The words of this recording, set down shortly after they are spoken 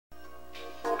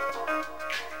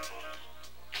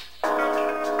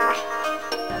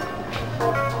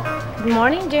Good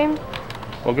morning, Jim.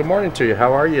 Well, good morning to you.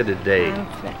 How are you today?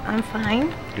 I'm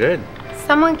fine. Good.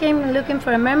 Someone came looking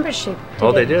for a membership today.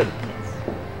 Oh, they did? Yes.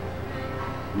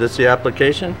 This the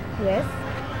application? Yes.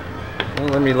 Well,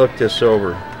 let me look this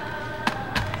over.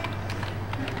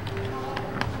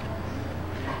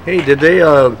 Hey, did they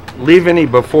leave any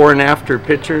before and after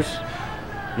pictures?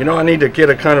 You know, I need to get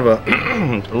a kind of a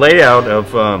layout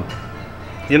of,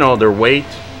 you know, their weight.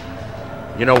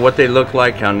 You know, what they look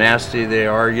like, how nasty they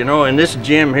are. You know, in this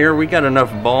gym here, we got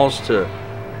enough balls to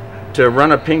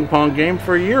run a ping pong game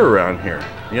for a year around here.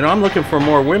 You know, I'm looking for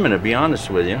more women, to be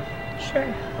honest with you. Sure.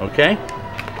 Okay?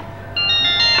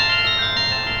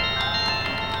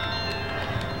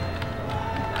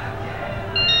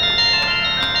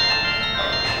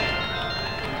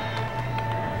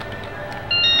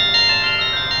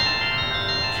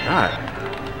 God.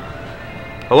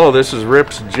 Hello, this is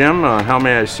Rip's Gym. How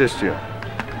may I assist you?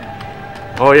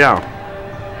 Oh, yeah.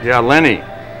 Yeah, Lenny.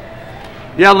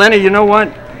 Yeah, Lenny, you know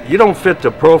what? You don't fit the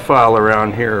profile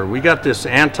around here. We got this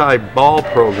anti-ball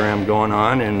program going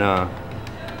on,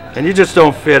 and you just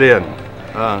don't fit in.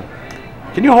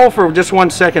 Can you hold for just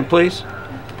 1 second, please?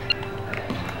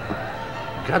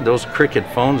 God, those cricket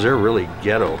phones, they're really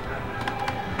ghetto.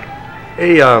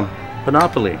 Hey,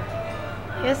 Panoply.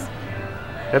 Yes.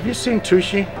 Have you seen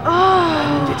Tooshie?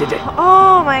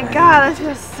 Oh my god, that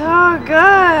feels so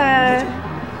good.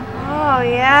 Oh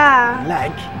yeah.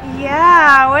 Like?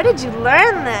 Yeah, where did you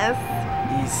learn this?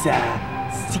 It's a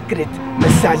secret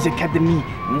massage academy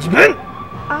in Japan.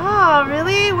 Oh,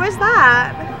 really? Where's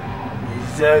that?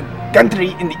 It's a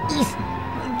country in the east.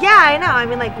 Yeah, I know. I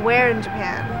mean, like, where in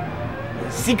Japan?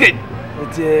 Secret.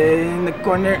 It's in the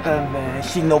corner of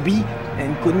Shinobi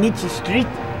and Konichi Street,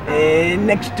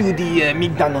 next to the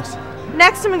McDonald's.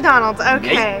 Next to McDonald's.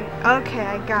 Okay. Okay,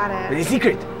 I got But it. it's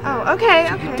secret. Oh, okay,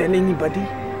 If you okay. tell anybody,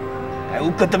 I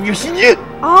will cut off your shinju.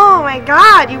 Oh my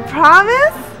god, you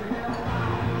promise?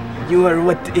 You are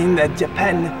what in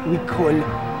Japan we call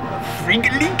a freak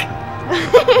leak.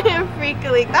 Freak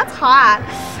leak. That's hot.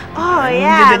 Oh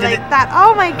yeah, like that.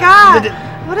 Oh my god.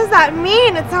 What does that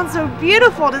mean? It sounds so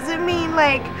beautiful. Does it mean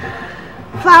like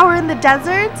flower in the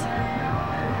desert?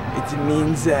 It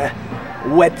means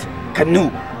wet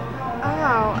canoe.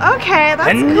 Oh, okay,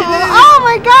 that's cool. Oh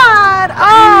my god!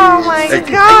 Oh my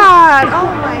god! Oh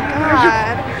my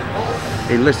god!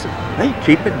 Hey, listen. Hey,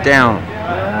 keep it down.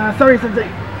 Sorry, Sensei.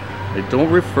 Hey, don't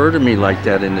refer to me like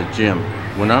that in the gym.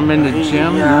 When I'm in the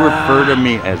gym, you refer to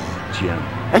me as Jim.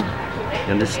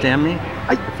 You understand me?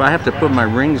 If I have to put my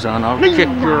rings on, I'll kick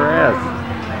your ass.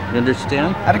 You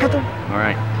understand? Arigato. All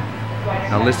right.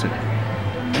 Now listen.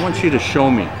 I want you to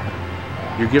show me.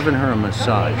 You're giving her a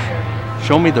massage.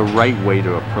 Show me the right way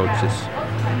to approach this.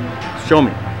 Show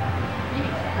me.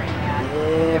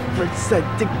 First I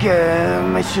take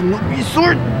my shinobi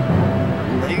sword.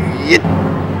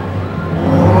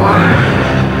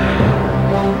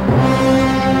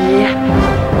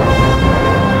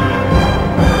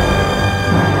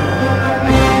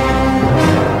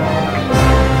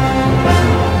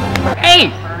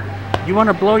 Hey! You want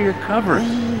to blow your cover.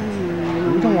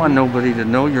 We don't want nobody to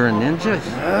know you're a ninja.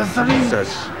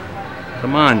 Jesus.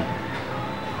 Come on.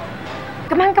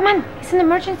 Come on, come on. It's an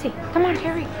emergency. Come on,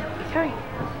 hurry. Hurry.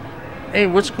 Hey,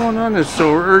 what's going on? It's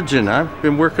so urgent. I've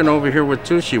been working over here with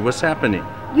Tooshie. What's happening?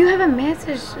 You have a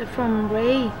message from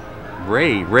Ray.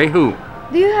 Ray? Ray who?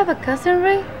 Do you have a cousin,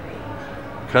 Ray?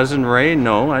 Cousin Ray?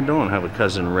 No, I don't have a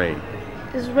cousin Ray.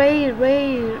 It's Ray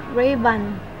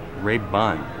Bun. Ray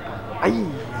Bun. Ay,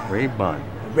 Ray Bun.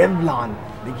 Revlon.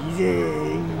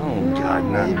 Oh, God,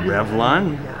 not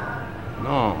Revlon.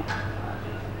 No.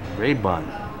 Ray Bun.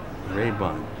 Ray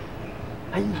Bun.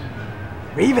 Ay,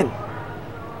 Raven.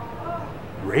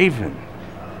 Raven.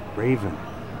 Raven.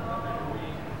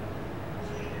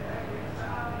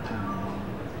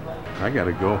 I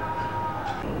gotta go.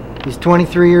 He's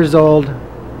 23 years old,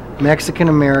 Mexican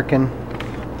American.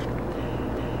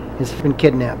 He's been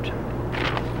kidnapped.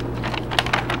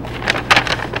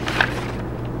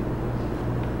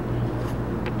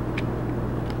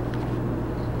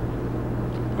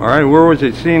 All right, where was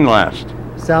it seen last?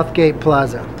 Southgate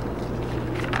Plaza.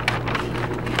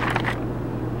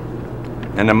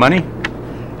 And the money?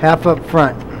 Half up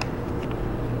front.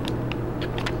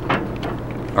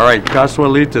 All right,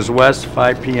 Casualitas West,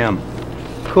 5 p.m.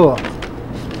 Cool.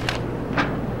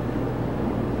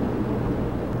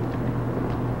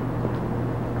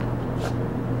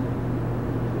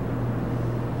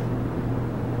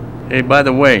 Hey, by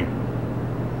the way,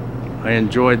 I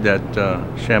enjoyed that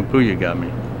shampoo you got me.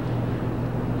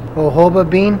 Jojoba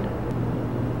bean?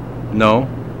 No.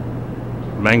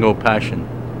 Mango passion.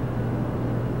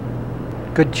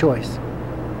 Good choice.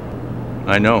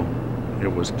 I know. It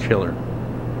was killer.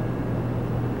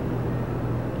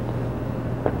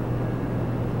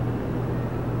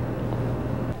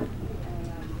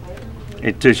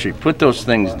 Hey, Tooshie, put those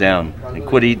things down and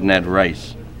quit eating that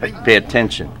rice. Pay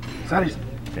attention. Sorry.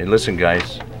 Hey, listen,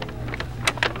 guys.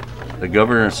 The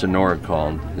governor of Sonora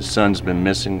called. His son's been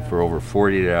missing for over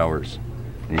 48 hours,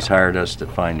 and he's hired us to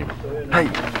find him. Hey.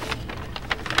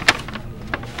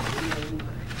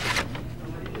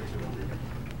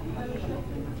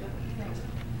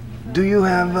 Do you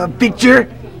have a picture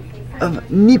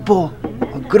of nipple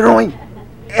growing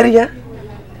area?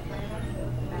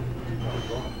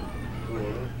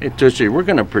 Hey, Tooshie, we're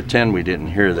gonna pretend we didn't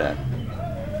hear that.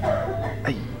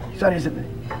 Ay, sorry.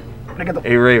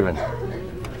 Hey, Raven,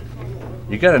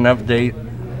 you got an update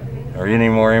or any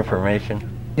more information?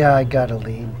 Yeah, I got a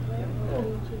lead.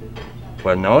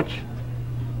 Panoch?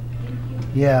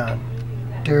 Yeah,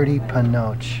 Dirty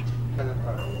Panoch.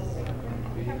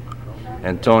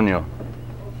 Antonio,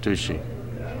 Tooshie,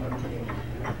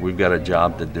 we've got a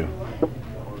job to do.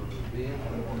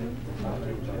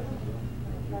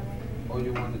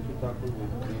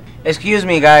 Excuse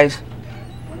me, guys.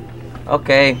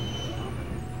 Okay.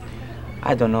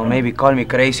 I don't know, maybe call me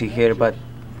crazy here, but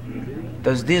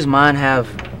does this man have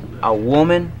a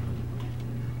woman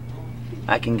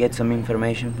I can get some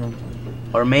information from?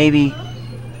 Or maybe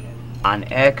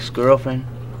an ex-girlfriend?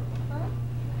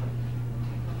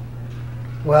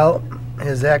 Well,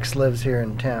 his ex lives here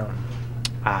in town.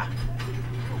 Ah,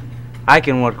 I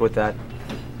can work with that.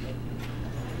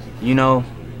 You know,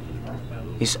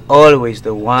 it's always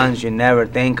the ones you never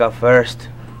think of first.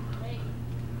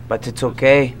 But it's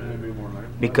okay,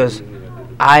 because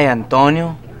I,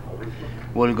 Antonio,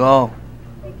 will go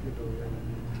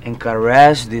and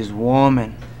caress this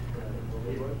woman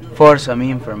for some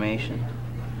information.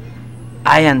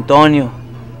 I, Antonio,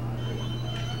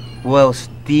 will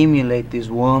stimulate this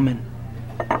woman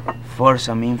for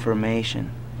some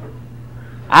information.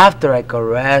 After I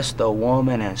caress the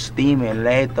woman and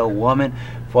stimulate the woman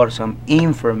for some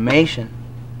information,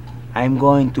 I'm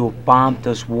going to pump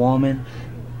this woman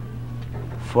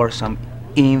for some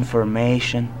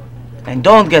information. And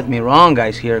don't get me wrong,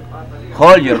 guys, here.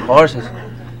 Hold your horses.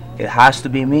 It has to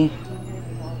be me.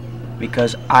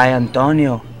 Because I,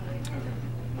 Antonio,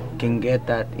 can get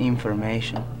that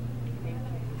information.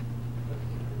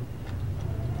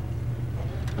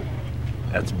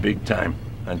 That's big time,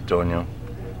 Antonio.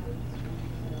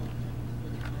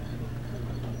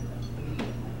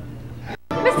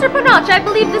 Mr. Panoch, I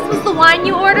believe this was the wine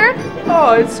you ordered?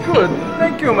 Oh, it's good.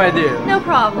 Thank you, my dear. No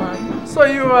problem. So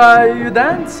you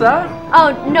dance, huh?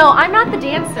 Oh, no, I'm not the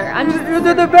dancer. I'm just... You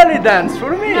did a belly dance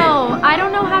for me. No, I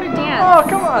don't know how to dance. Oh,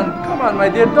 come on, my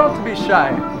dear. Don't be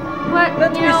shy. But,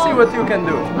 Let me see what you can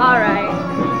do. All right.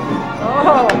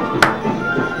 Oh.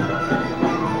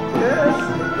 Yes.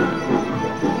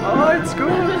 Oh, it's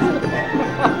good.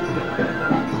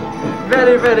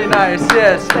 Very, very nice.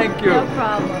 Yes, thank you. No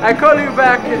problem. I call you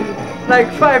back in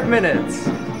like 5 minutes.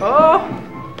 Oh,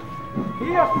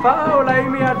 here Paola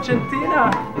in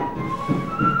Argentina.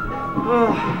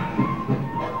 Oh.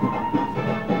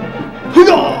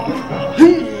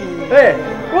 Hey,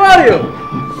 who are you?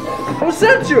 Who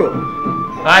sent you?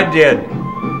 I did.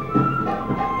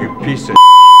 You piece of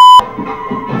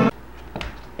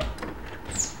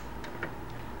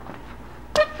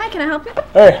Hi, can I help you?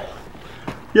 Hey,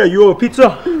 yeah, you owe a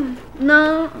pizza?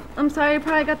 No, I'm sorry, you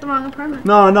probably got the wrong apartment.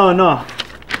 No.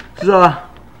 It's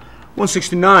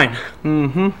 169.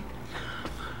 Mm-hmm.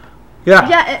 Yeah.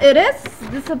 Yeah, it is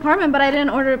this apartment, but I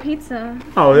didn't order a pizza.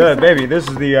 Oh yeah, baby, this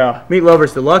is the Meat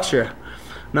Lovers Deluxe here.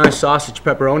 Nice sausage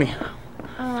pepperoni.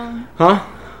 Huh?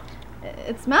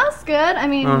 It smells good. I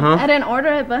mean, I didn't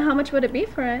order it, but how much would it be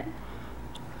for it?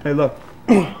 Hey, look.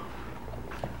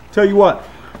 Tell you what.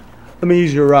 Let me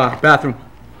use your bathroom.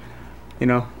 You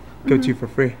know, give it to you for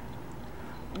free.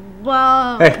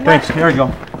 Well, Hey, thanks. Here we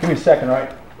go. Give me a second, all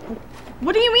right?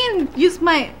 what do you mean, use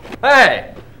my...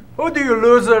 Hey, who do you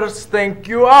losers think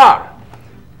you are?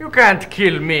 You can't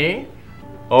kill me.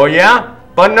 Oh yeah?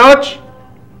 Panoch?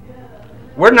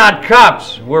 We're not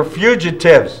cops. We're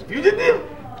fugitives. Fugitive?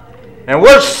 And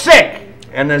we're sick.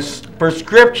 And the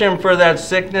prescription for that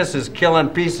sickness is killing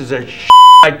pieces of shit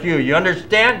like you. You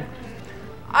understand?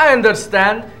 I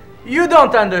understand. You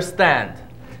don't understand.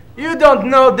 You don't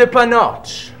know the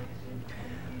Panoch.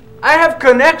 I have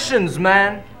connections,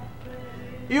 man.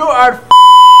 You are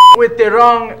with the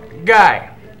wrong guy.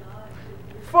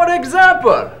 For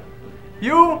example,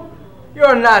 you're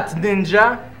not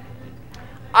ninja.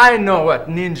 I know what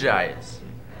ninja is.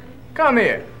 Come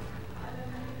here.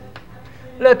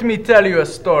 let me tell you a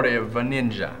story of a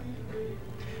ninja.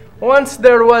 Once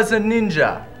there was a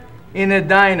ninja in a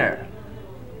diner,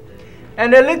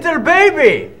 and a little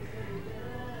baby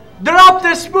dropped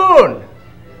a spoon,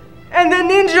 and the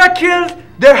ninja killed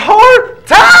the whole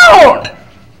town!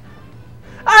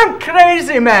 I'm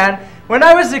crazy, man. When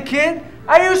I was a kid,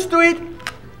 I used to eat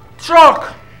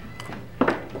chalk.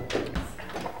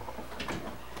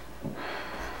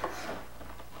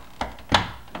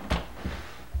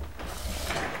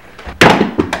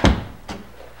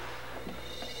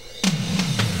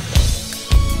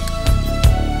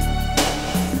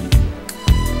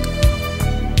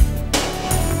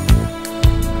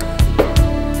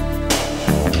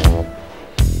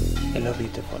 Hello,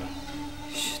 beautiful.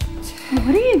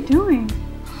 What are you doing?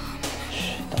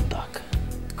 Shh, don't talk.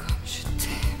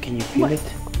 Can you feel it?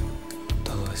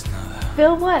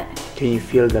 Feel what? Can you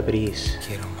feel the breeze?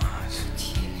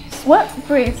 What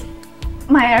breeze?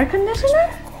 My air conditioner?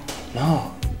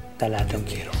 No, the Latin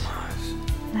breeze.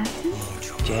 Latin?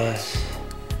 Yes.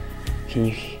 Can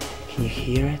you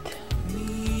hear it?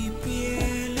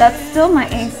 That's still my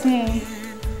AC.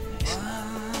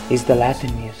 It's the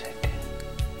Latin music.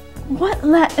 What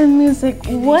Latin music?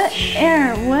 What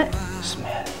air? What?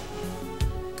 Smell.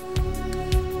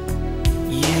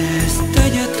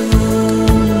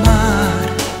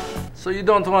 So you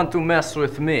don't want to mess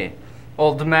with me,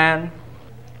 old man?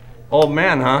 Old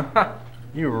man, huh?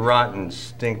 You rotten,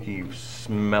 stinky,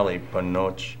 smelly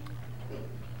panoche.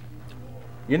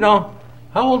 You know,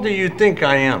 how old do you think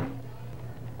I am?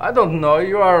 I don't know,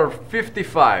 you are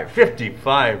 55.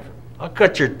 55? I'll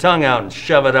cut your tongue out and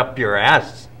shove it up your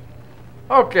ass.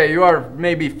 Okay, you are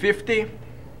maybe 50?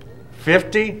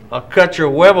 50? I'll cut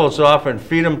your huevos off and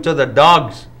feed them to the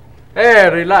dogs. Hey,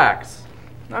 relax.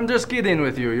 I'm just kidding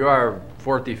with you. You are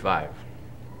 45.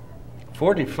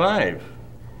 45?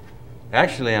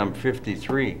 Actually, I'm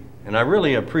 53, and I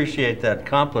really appreciate that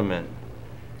compliment.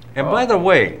 And by the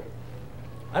way,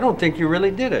 I don't think you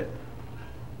really did it.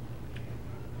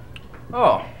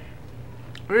 Oh,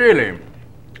 really?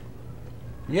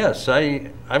 Yes,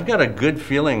 I've got a good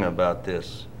feeling about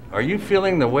this. Are you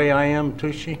feeling the way I am,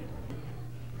 Tooshie?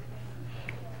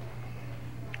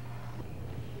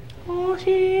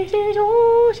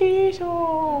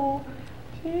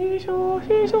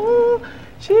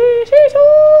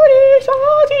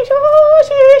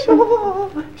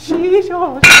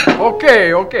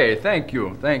 Okay, thank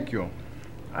you.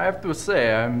 I have to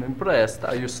say, I'm impressed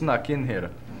how you snuck in here.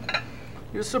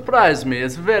 You surprised me,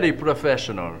 it's very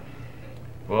professional.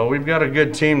 Well, we've got a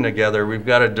good team together. We've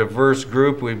got a diverse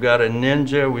group. We've got a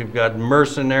ninja. We've got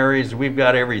mercenaries. We've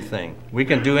got everything. We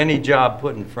can do any job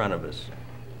put in front of us.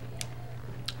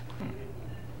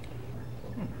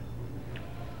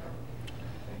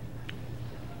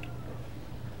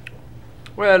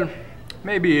 Well,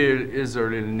 maybe he is a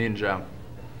little ninja.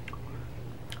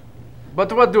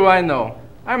 But what do I know?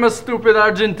 I'm a stupid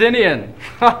Argentinian.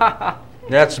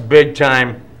 That's big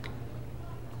time.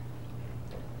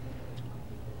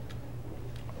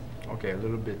 Okay, a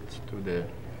little bit to the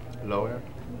lower.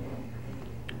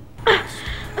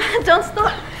 Don't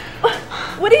stop.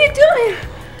 What are you doing?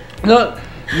 No,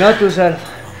 not Tucson.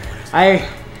 I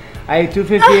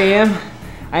 2:50 a.m.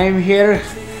 I am here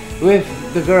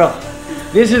with the girl.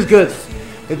 This is good.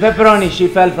 The pepperoni, she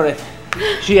fell for it.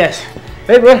 She yes.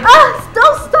 Hey, bro.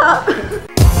 Don't stop.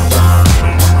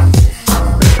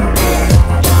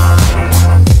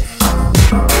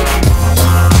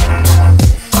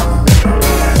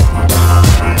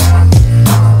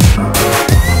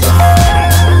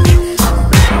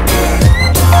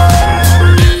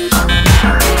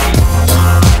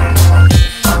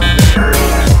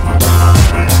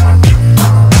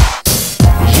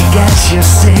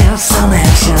 Yourself some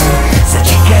action, said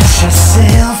you got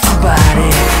yourself a body,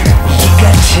 you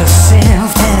got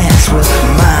yourself an ass with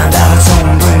mind of its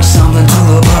own, bring something to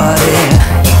the party.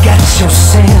 You got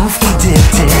yourself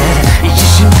addicted, you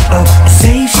shoot up,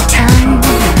 saves you time.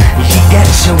 You got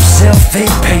yourself a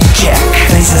paycheck,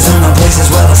 places in the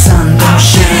places where the sun don't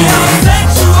shine. I'll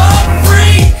set you up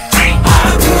free,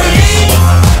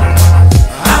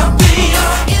 I'll be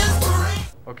your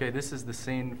inspiration. Okay, this is the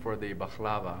scene for the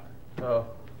baklava. Oh.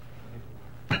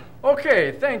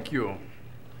 Okay, thank you.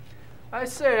 I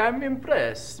say, I'm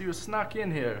impressed. You snuck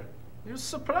in here. You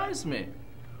surprised me.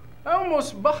 I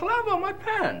almost baklava my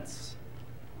pants.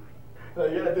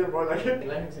 You gotta do it more like it.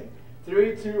 Let me sing.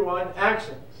 3, 2, 1,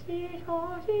 action.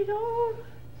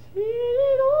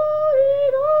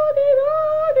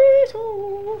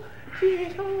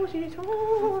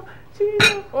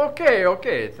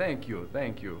 Okay, thank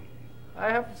you. I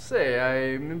have to say,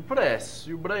 I'm impressed.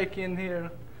 You break in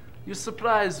here, you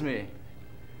surprise me.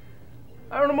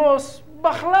 I almost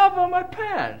baklava my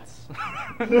pants.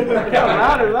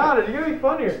 Yeah, louder. You're getting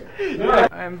funnier. Yeah.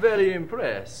 I'm very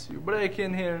impressed. You break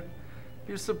in here,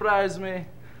 you surprise me.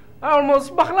 I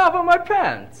almost baklava my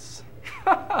pants.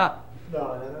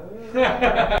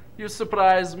 No. You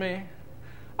surprise me.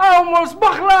 I almost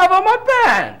baklava my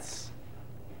pants.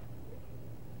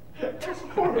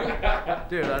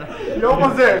 Dude, You're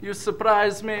almost there. you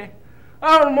surprise me.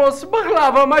 I almost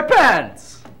baklava my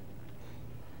pants.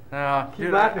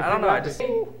 Dude, laughing, I don't keep know. I laughing. just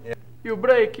you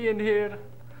break in here,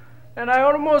 and I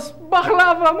almost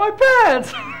baklava my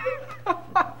pants.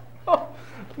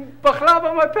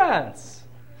 Baklava my pants.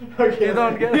 Okay. You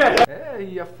don't get Yeah. it? Hey,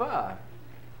 יפה.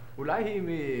 אולי היא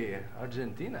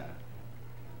מארגנטינה.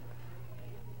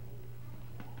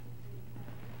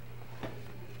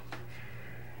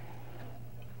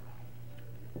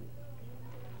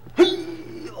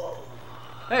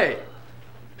 Hey.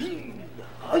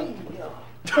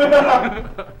 Don't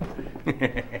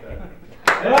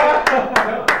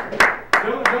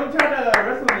try to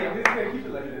wrestle me. I'm just gonna keep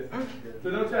it like this. So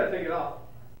don't try to take it off.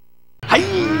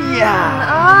 Hiya!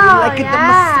 Oh, You like it, the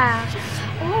yeah. massage?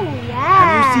 Oh, Have you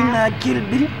yeah. seen Kill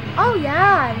Bill? Oh,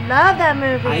 yeah. I love that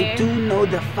movie. I do know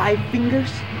the 5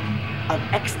 fingers of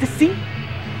ecstasy.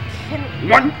 Can-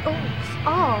 1,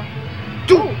 Oh.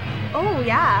 2, Oh,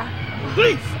 yeah.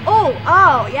 3. Oh,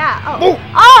 yeah. Oh.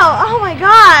 Oh my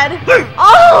God.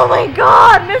 Oh my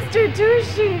God, Mr.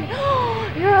 Tooshie.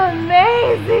 You're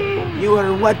amazing. You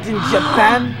are what in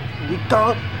Japan we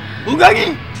call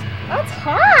Boogie? That's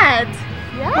hot.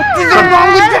 Yeah. What is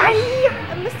wrong with that?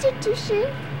 Mr. Tooshie.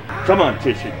 Come on,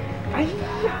 Tooshie.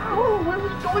 Oh, where are we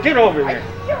going? Get over here.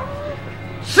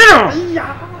 Sit down.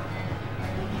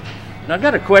 Now, I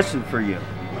got a question for you.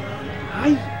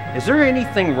 Is there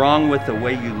anything wrong with the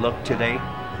way you look today?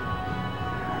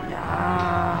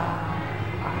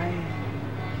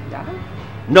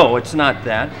 No, it's not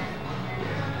that.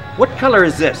 What color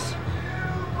is this?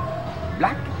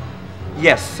 Black?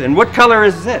 Yes, and what color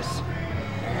is this?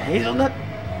 Hazelnut?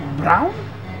 Brown?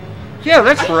 Yeah,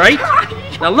 that's right.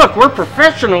 Now look, we're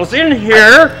professionals in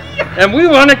here, and we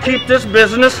want to keep this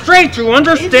business straight. You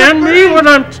understand me when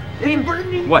I'm... It's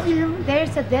burning. What?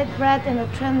 There's a dead rat in the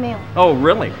treadmill. Oh,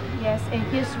 really? Yes, and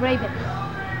he's Raven.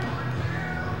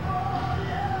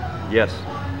 Yes.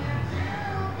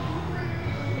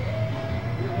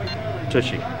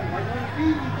 Tooshie.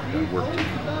 That worked.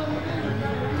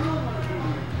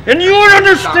 And you would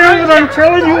understand what I'm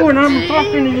telling you when I'm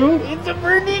talking to you? It's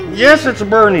burning. Yes, it's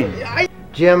burning.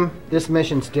 Jim, this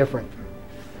mission's different.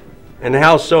 And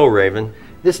how so, Raven?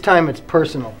 This time it's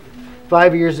personal.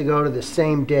 5 years ago to the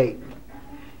same date.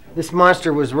 This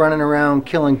monster was running around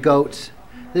killing goats.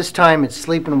 This time it's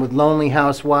sleeping with lonely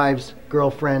housewives,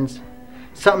 girlfriends.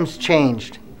 Something's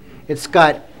changed. It's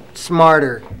got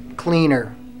smarter,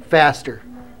 cleaner, faster.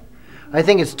 I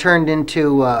think it's turned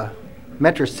into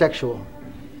metrosexual.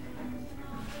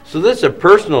 So this is a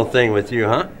personal thing with you,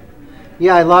 huh?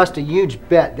 Yeah, I lost a huge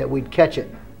bet that we'd catch it.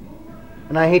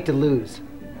 And I hate to lose.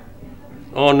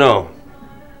 Oh no.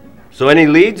 So any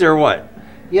leads or what?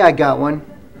 Yeah, I got one.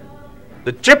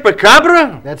 The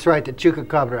Chupacabra? That's right, the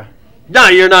Chupacabra. No,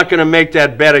 you're not going to make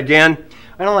that bet again.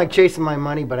 I don't like chasing my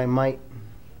money, but I might.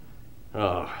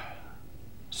 Oh.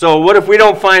 So what if we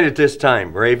don't find it this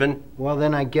time, Raven? Well,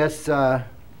 then I guess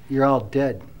you're all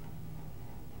dead.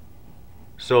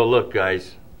 So look,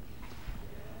 guys.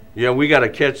 Yeah, we got to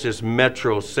catch this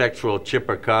metrosexual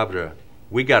Chupacabra.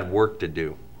 We got work to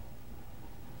do.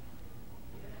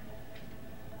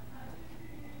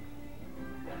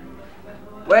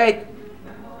 Wait.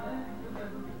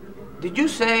 Did you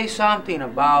say something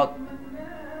about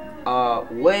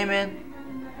women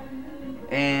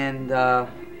and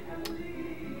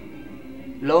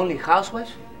lonely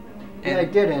housewives? Yeah, I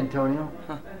did, Antonio.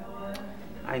 Huh.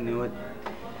 I knew it.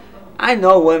 I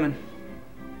know women.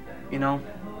 You know,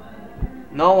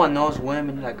 no one knows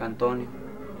women like Antonio.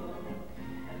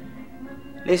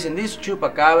 Listen, this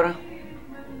Chupacabra,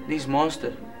 this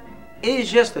monster, it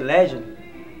is just a legend.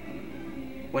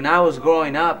 When I was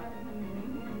growing up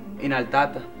in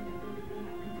Altata,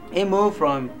 it moved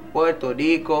from Puerto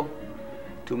Rico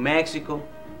to Mexico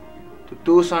to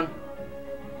Tucson,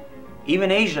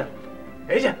 even Asia.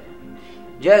 Asia?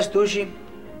 Yes, Tooshie,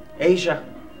 Asia.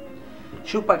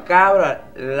 Chupacabra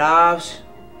loves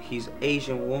his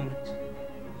Asian women.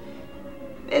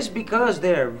 It's because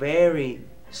they're very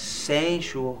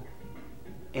sensual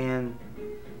and,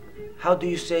 how do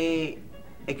you say,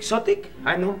 exotic?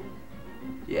 I know.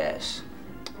 Yes.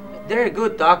 They're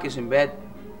good talkers in bed.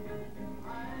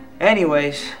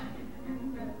 Anyways,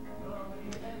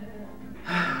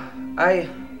 I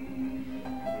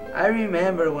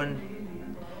remember when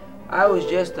I was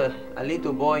just a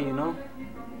little boy, you know.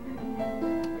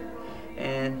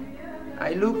 And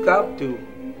I looked up to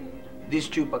this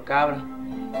Chupacabra.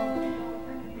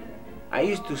 I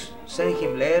used to send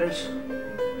him letters,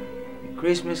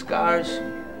 Christmas cards.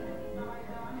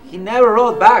 He never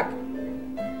wrote back,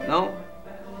 no.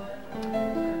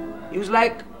 He was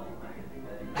like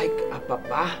a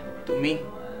papa to me.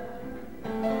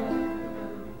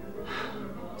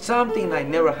 Something I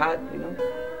never had, you know.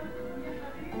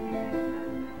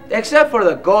 Except for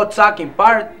the goat sucking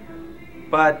part,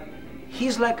 but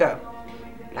he's like a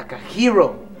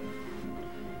hero.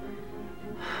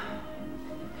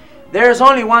 There's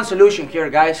only one solution here,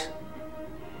 guys.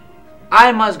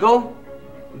 I must go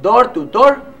door to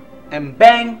door and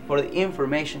bang for the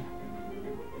information.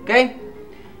 Okay?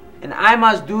 And I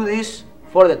must do this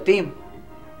for the team.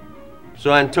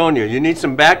 So Antonio, you need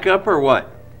some backup or what?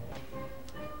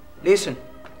 Listen,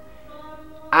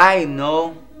 I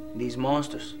know these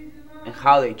monsters and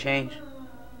how they change.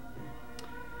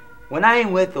 When I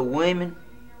am with the women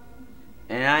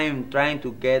and I am trying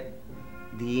to get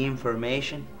the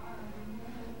information,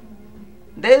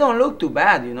 they don't look too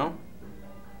bad, you know.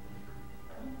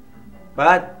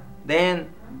 But then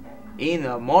in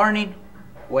the morning,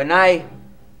 when I,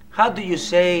 how do you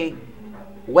say,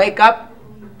 wake up,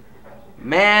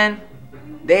 man,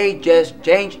 they just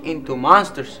change into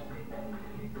monsters.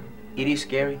 It is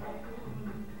scary.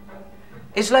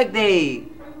 It's like they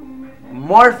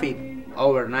morph it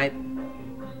overnight.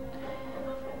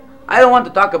 I don't want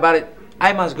to talk about it.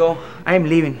 I must go. I'm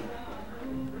leaving.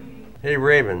 Hey,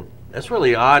 Raven, that's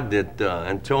really odd that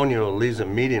Antonio leaves a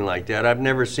meeting like that. I've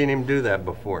never seen him do that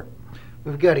before.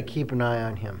 We've got to keep an eye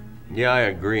on him. Yeah, I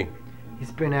agree.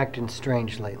 He's been acting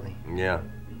strange lately. Yeah.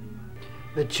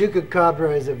 The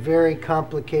Chupacabra is a very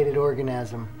complicated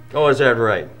organism. Oh, is that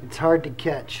right? It's hard to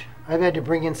catch. I've had to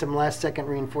bring in some last-second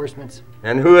reinforcements.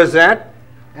 And who is that?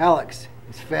 Alex.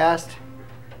 He's fast,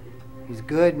 he's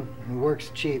good, and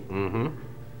works cheap. Mm-hmm.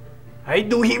 I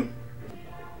do him.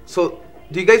 So,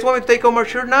 do you guys want me to take off my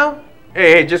shirt now?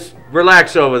 Hey, just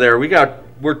relax over there.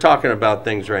 We're talking about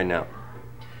things right now.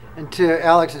 And to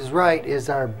Alex's right is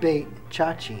our bait,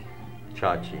 Chachi.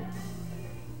 Chachi.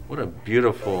 What a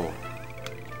beautiful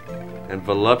and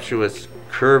voluptuous,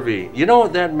 curvy. You know,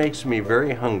 that makes me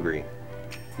very hungry.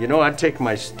 You know, I'd take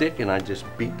my stick and I'd just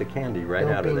beat the candy right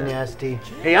out of that. Don't be nasty.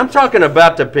 Hey, I'm talking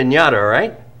about the piñata, all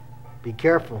right? Be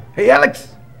careful. Hey,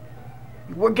 Alex,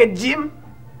 you work at gym?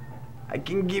 I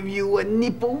can give you a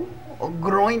nipple or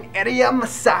groin area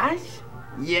massage.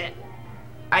 Yeah.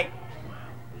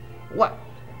 What?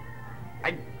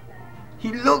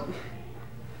 He look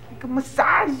like a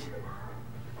massage.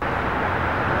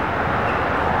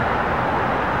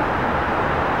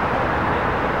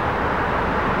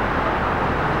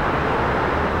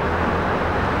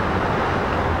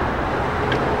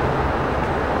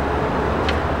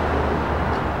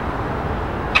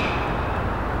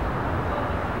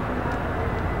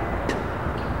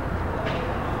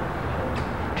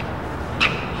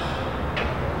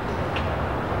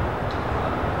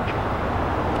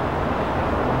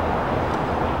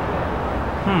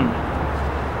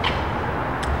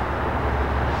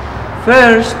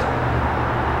 First,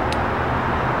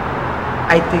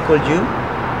 I tickled you,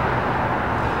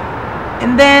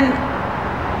 and then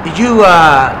you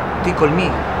tickled me,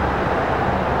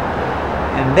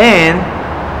 and then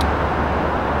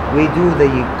we do the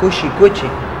coochie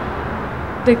coochie.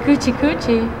 The coochie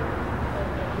coochie?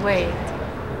 Wait,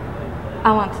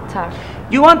 I want to talk.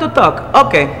 You want to talk?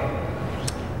 Okay.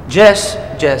 Just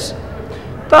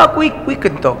talk. We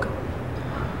can talk.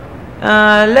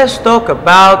 Let's talk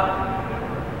about,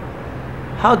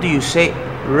 how do you say,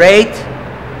 rate?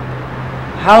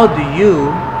 How do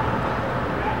you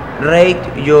rate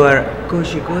your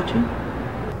coochie coochie?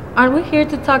 Are we here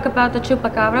to talk about the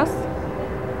chupacabras?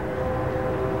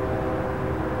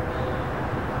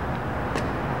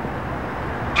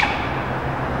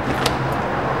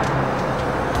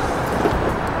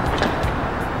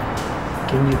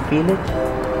 Can you feel it?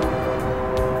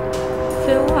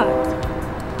 Feel what?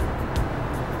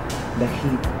 The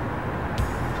heat.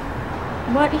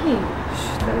 What heat?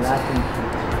 The Latin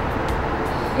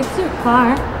heat. It's your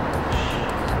car.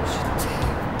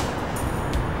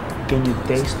 Can you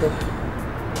taste it?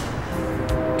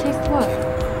 Taste what?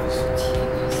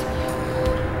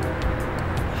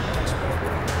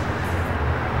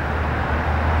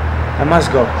 I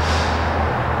must go.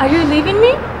 Are you leaving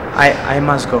me? I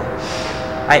must go.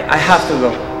 I have to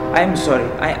go. I'm sorry.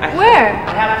 Where?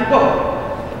 I have to go.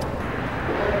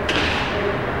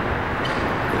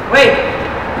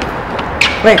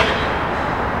 Wait,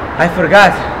 I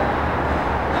forgot.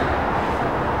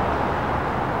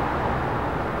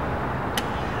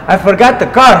 I forgot the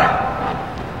car.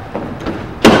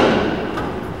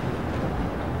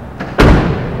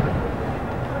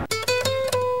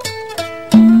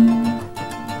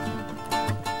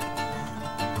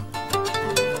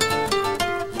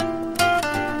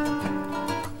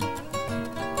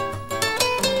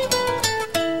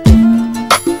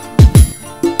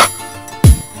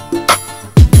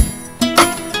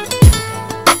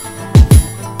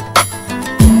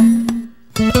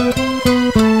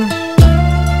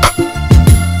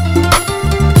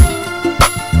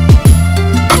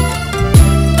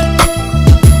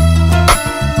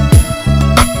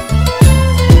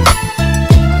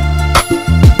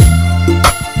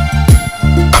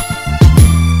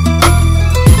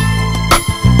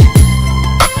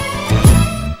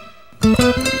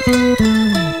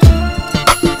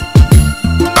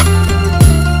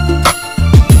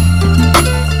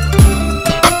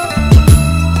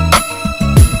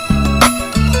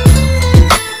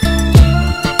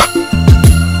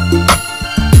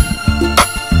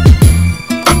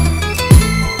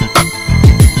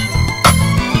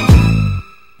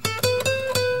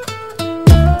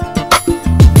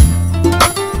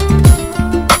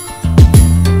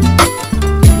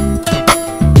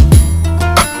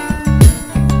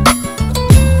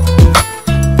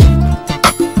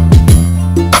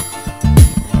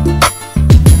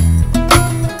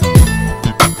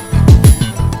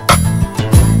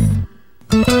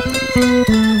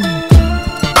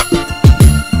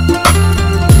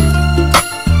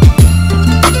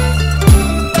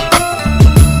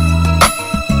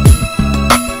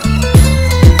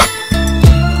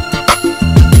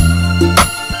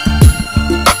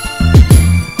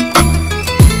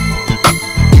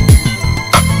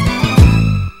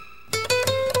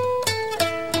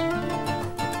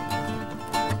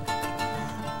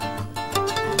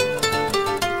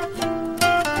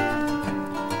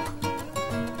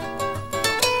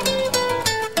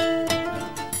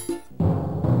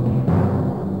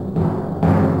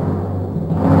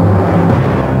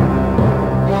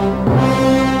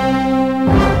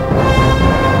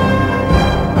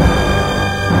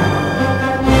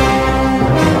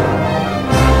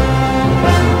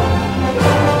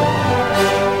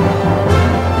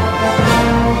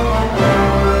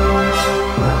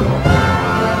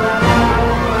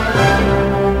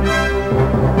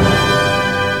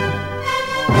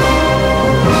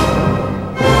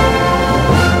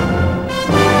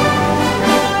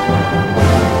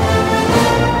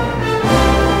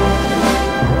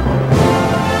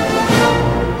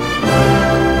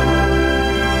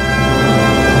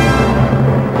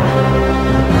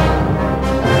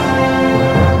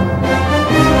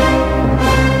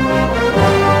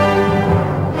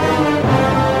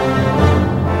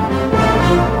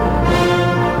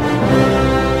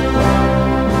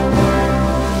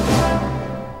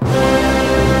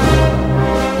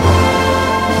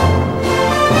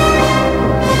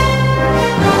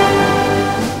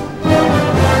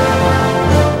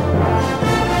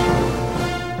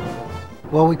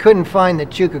 Well, we couldn't find the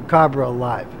Chupacabra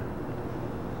alive.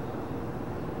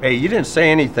 Hey, you didn't say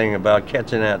anything about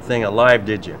catching that thing alive,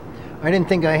 did you? I didn't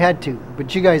think I had to,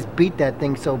 but you guys beat that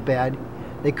thing so bad,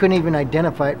 they couldn't even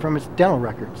identify it from its dental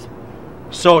records.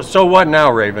 So what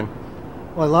now, Raven?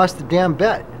 Well, I lost the damn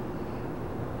bet.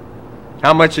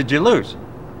 How much did you lose?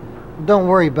 Don't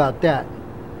worry about that.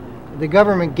 The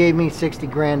government gave me 60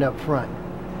 grand up front.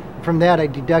 From that, I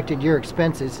deducted your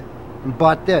expenses and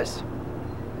bought this.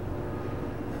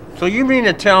 So you mean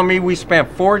to tell me we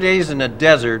spent 4 days in the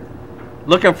desert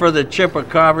looking for the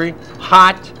Chupacabra,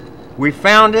 hot, we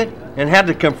found it, and had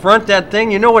to confront that thing?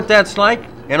 You know what that's like?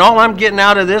 And all I'm getting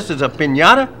out of this is a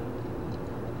piñata?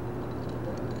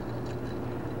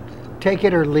 Take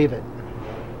it or leave it.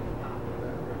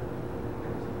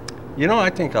 You know,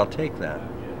 I think I'll take that.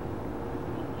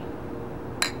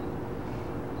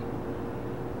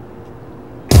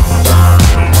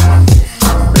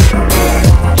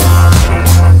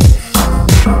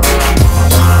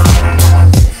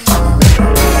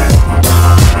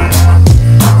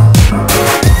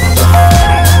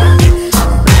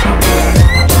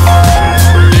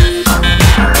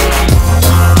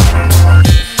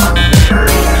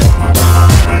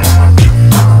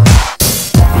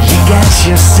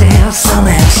 Yourself some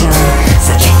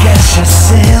action.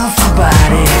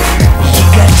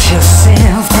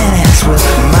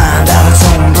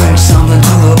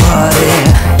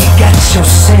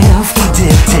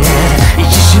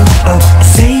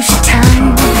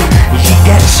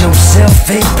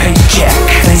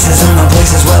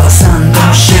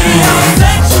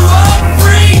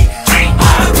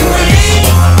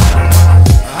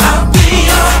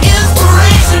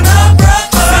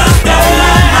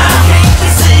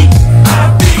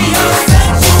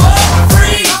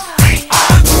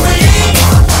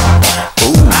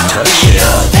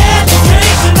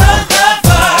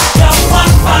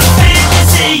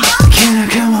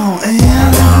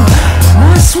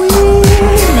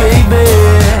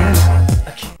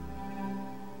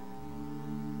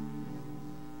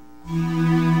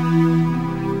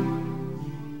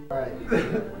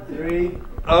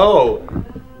 Oh,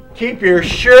 keep your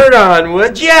shirt on,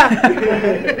 would ya?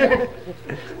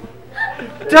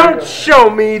 Don't show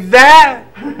me that,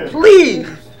 please.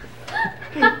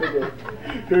 Here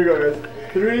we go, guys.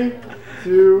 3,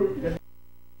 2.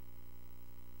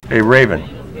 Hey, Raven,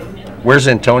 where's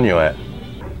Antonio at?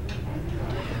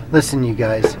 Listen, you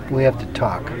guys, we have to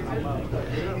talk.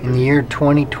 In the year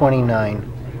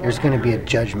 2029, there's going to be a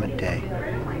judgment day.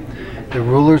 The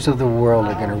rulers of the world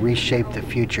are going to reshape the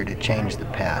future to change the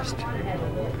past.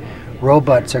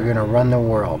 Robots are going to run the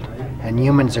world, and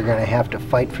humans are going to have to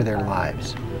fight for their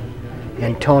lives.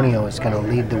 Antonio is going to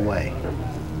lead the way.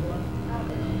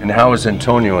 And how is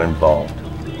Antonio involved?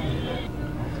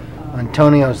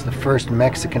 Antonio is the first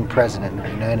Mexican president of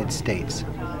the United States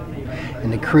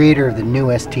and the creator of the new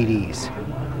STDs.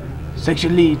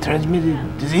 Sexually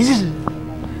transmitted diseases?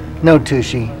 No,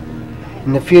 Tooshie.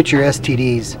 In the future,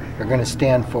 STDs are going to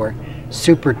stand for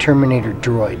Super Terminator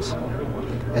Droids.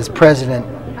 As president,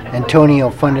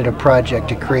 Antonio funded a project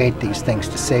to create these things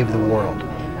to save the world.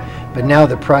 But now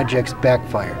the project's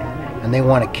backfired, and they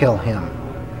want to kill him.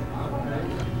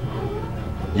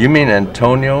 You mean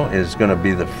Antonio is going to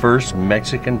be the first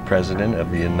Mexican president of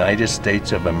the United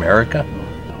States of America?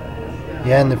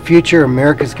 Yeah, in the future,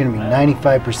 America's going to be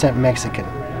 95% Mexican.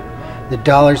 The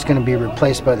dollar's going to be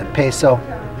replaced by the peso.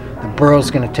 The burro's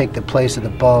going to take the place of the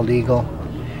bald eagle.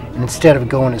 And instead of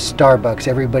going to Starbucks,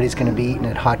 everybody's going to be eating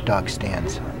at hot dog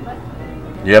stands.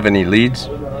 You have any leads?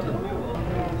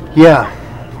 Yeah,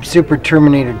 Super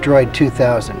Terminator Droid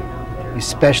 2000. He's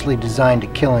specially designed to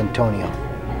kill Antonio.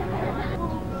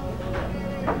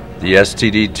 The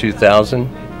STD 2000?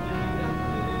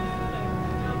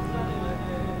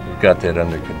 We've got that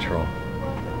under control.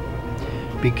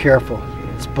 Be careful.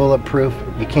 It's bulletproof,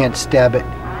 you can't stab it,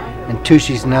 and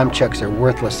Tooshie's nunchucks are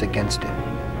worthless against it.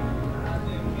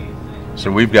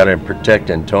 So we've got to protect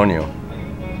Antonio.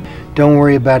 Don't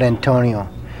worry about Antonio.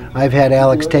 I've had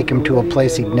Alex take him to a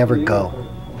place he'd never go.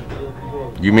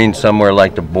 You mean somewhere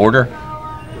like the border?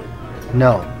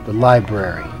 No, the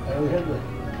library.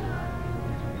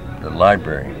 The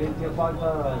library.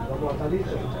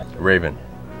 Raven,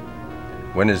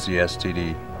 when is the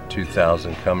STD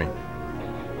 2000 coming?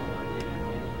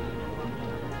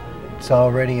 It's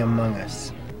already among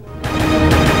us.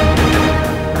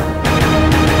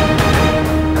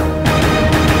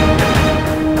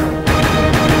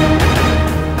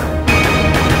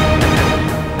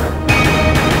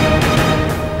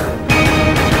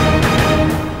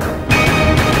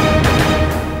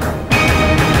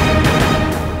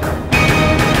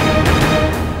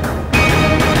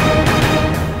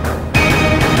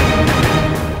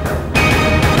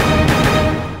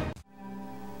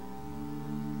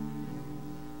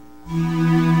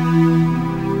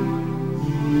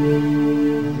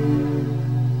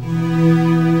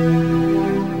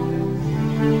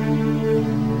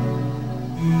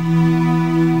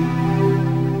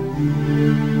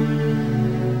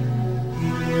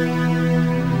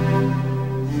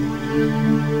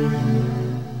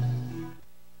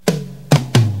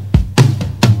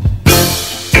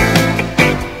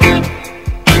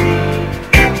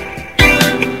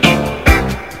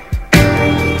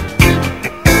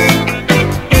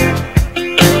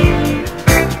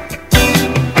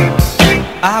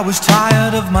 I was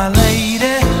tired of my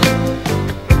lady.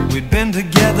 We'd been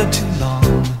together too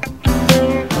long,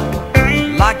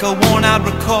 like a worn-out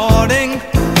recording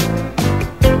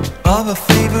of a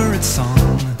favorite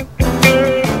song.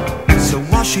 So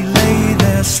while she lay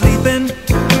there sleeping,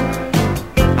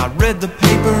 I read the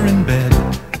paper in bed,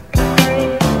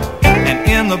 and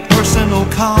in the personal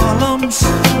columns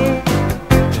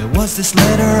there was this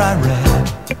letter I read.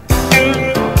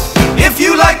 If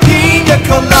you like pina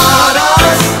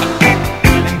coladas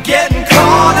and getting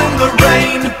caught in the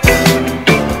rain,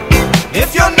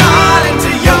 if you're not into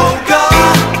yoga,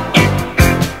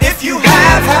 if you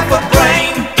have half a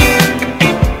brain,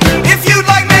 if you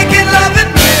like making love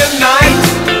at midnight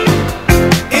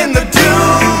in the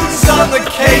dunes on the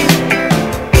Cape,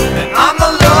 then I'm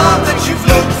the love that you've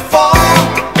looked for.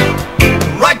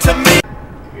 Right to me.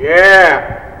 Yeah.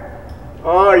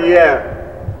 Oh yeah.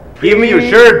 Give me your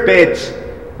shirt, bitch.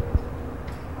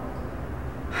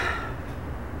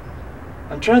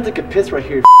 I'm trying to take a piss right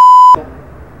here.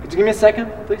 Could you give me a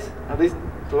second, please? At least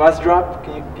the last drop.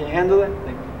 Can you handle it?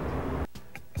 Thank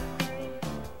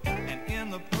you. And in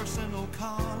the personal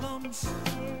columns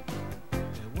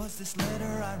there was this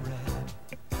letter I read.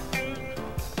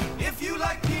 If you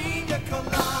like pina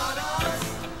coladas.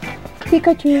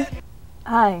 Pikachu.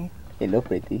 Hi. Hello,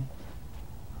 pretty.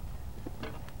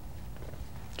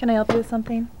 Can I help you with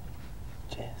something?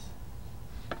 Yes.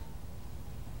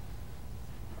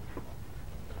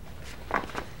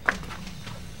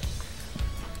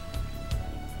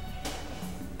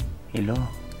 Hello.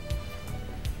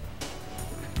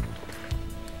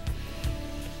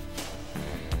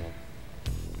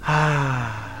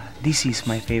 This is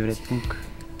my favorite book,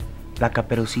 La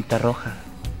Caperucita Roja.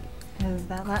 Is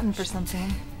that Latin for something?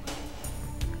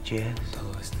 Yes.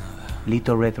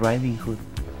 Little Red Riding Hood.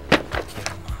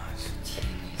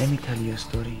 Let me tell you a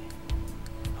story.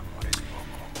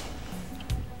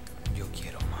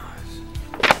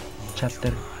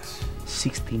 Chapter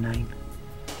 69.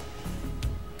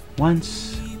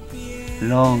 Once,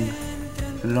 long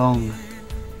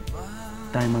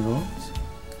time ago,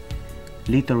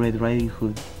 Little Red Riding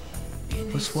Hood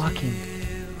was walking,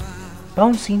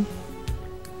 bouncing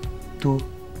to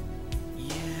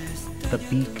the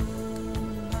big,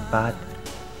 bad,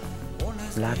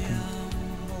 Latin,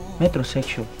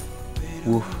 metrosexual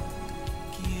wolf.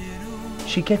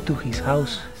 She get to his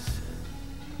house.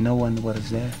 No one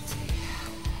was there.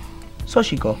 So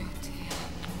she go.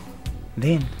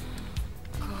 Then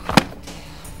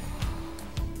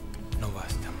No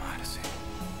basta amarse,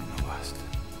 no basta.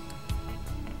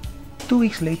 2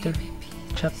 weeks later,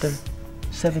 chapter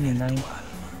 79,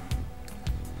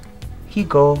 he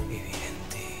go,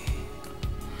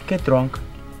 get drunk,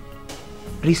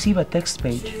 receive a text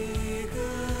page,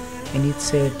 and it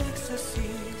said,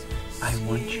 I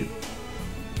want you.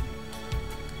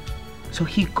 So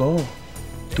he go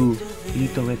to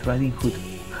Little Red Riding Hood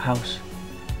house,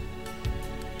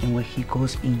 and when he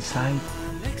goes inside,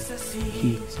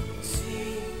 he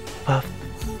puffed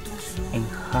and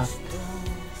huffed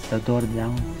the door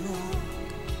down,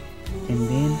 and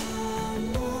then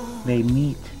they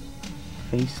meet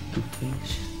face to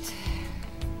face,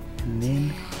 and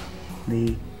then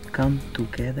they come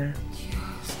together.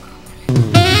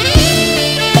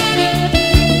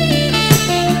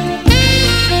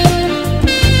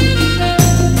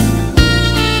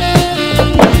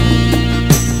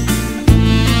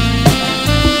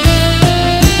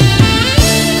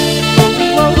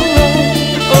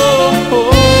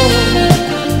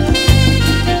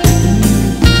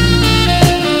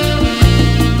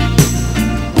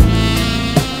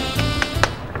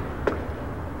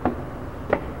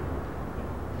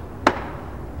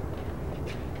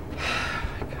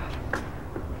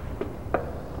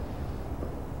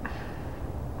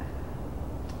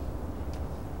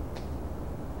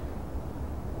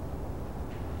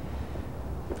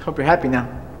 Hope you're happy now.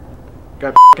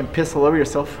 Got f***ing piss all over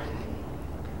yourself.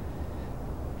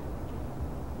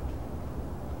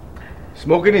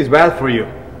 Smoking is bad for you.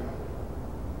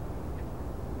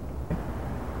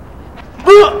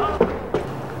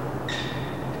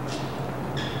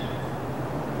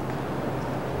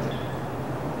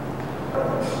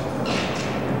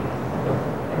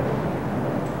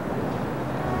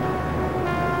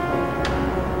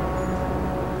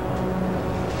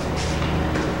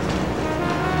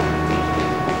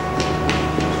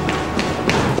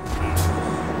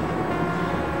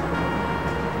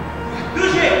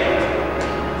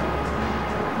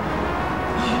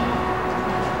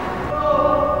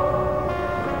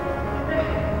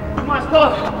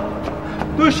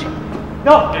 Tooshie!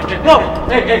 No! No!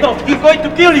 Hey, no! He's going to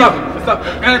kill you! Stop!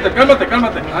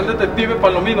 Cálmate. I'm Detective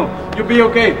Palomino. You'll be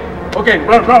okay. Okay,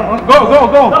 run. Go!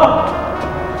 No.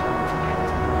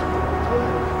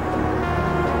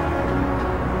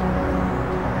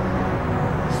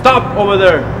 Stop over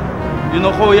there! You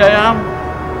know who I am?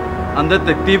 I'm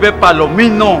Detective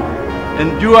Palomino.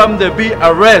 And you am the be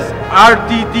arrest.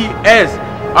 RTTS.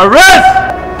 Arrest!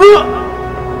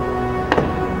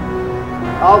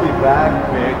 I'll be back,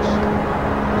 bitch.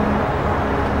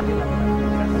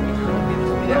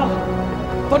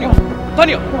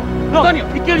 Antonio!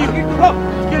 He killed you!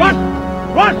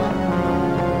 Run!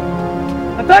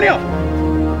 Antonio!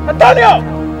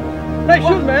 Nice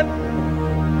shoot, man!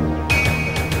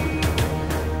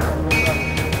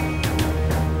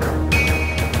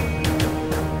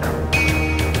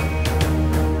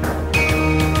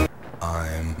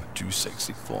 I'm too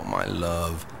sexy for my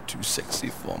love, too sexy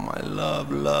for my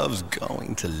love, love's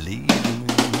going to leave me.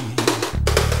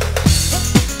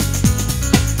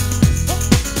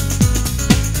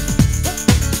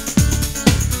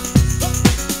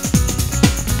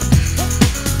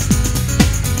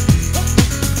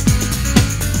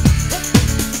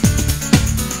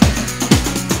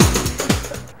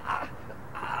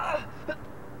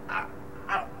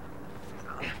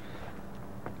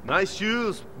 Nice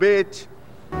shoes, bitch.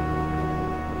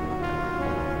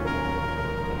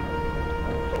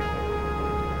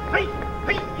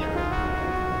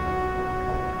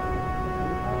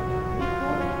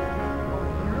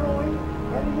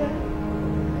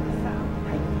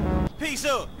 Peace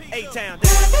up, A-Town.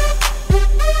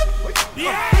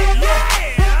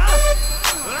 Yeah!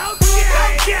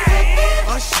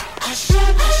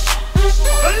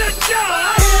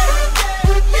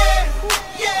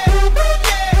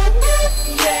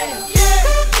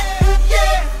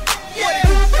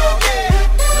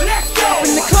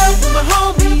 In the club with my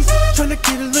homies, tryna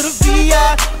get a little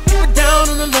VI. Keep it down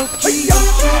on the low key.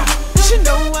 You should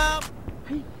know how.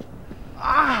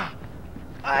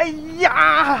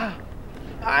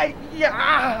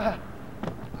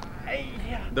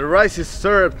 The rice is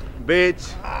served,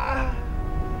 bitch.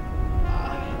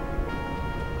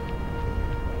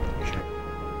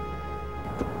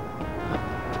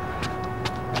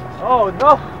 Oh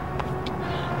no!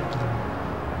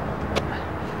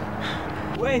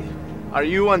 Wait. Are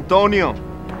you Antonio?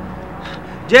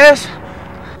 Yes.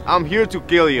 I'm here to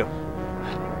kill you.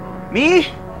 Me?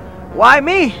 Why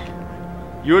me?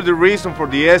 You're the reason for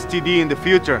the STD in the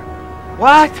future.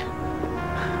 What?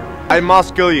 I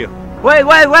must kill you. Wait.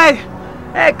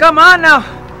 Hey, come on now.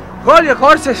 Hold your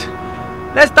horses.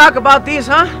 Let's talk about this,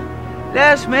 huh?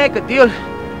 Let's make a deal.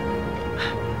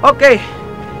 Okay.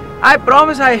 I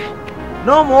promise I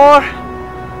no more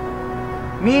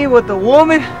me with the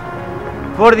woman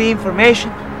for the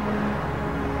information.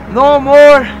 No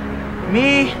more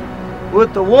me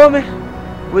with the woman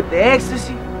with the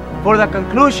ecstasy for the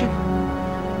conclusion.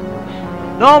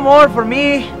 No more for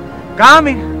me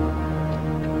coming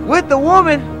with the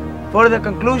woman for the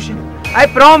conclusion. I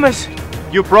promise.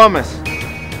 You promise.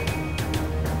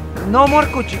 No more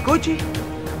coochie.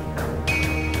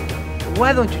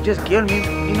 Why don't you just kill me?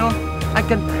 You know, I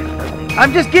can.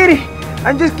 I'm just kidding.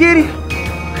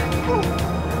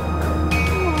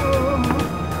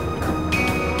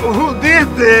 Who did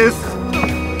this?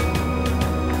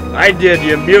 I did,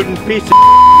 you mutant piece of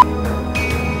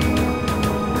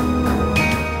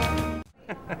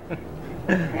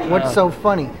What's so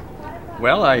funny?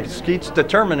 Well, I skeeched the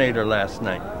Terminator last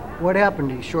night. What happened?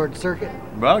 Did you short circuit?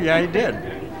 Well, yeah, I did.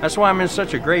 That's why I'm in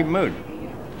such a great mood.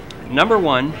 Number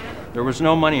one, there was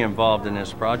no money involved in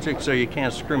this project, so you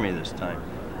can't screw me this time.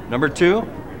 Number two,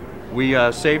 we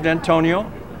saved Antonio.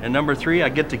 And number three, I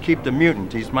get to keep the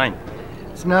mutant. He's mine.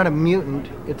 It's not a mutant,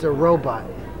 it's a robot.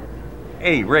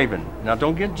 Hey, Raven, now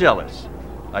don't get jealous.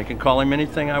 I can call him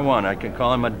anything I want. I can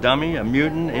call him a dummy, a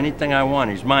mutant, anything I want.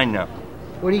 He's mine now.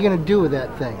 What are you gonna do with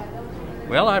that thing?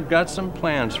 Well, I've got some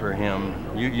plans for him.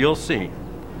 You'll see.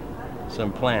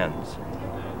 Some plans.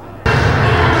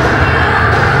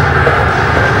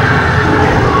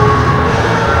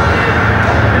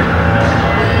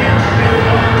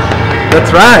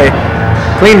 That's right.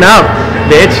 Clean up,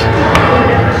 bitch.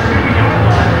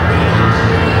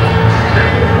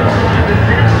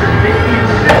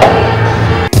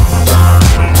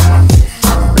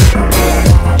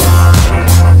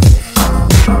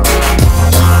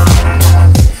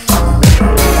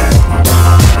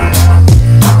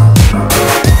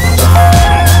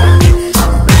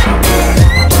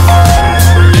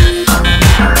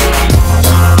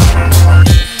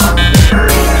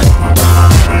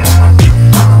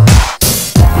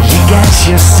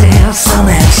 Yourself some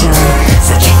action,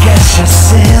 said you got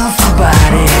yourself a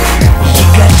body. You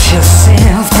got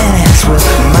yourself an ass with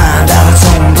mind of its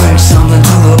own, bring something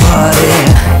to the party.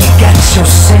 You got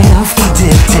yourself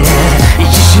addicted, you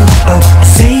shoot up,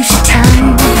 saves you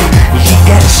time. You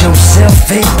got yourself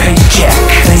a paycheck,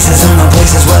 faces in the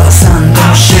places where the sun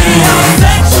don't shine. I'll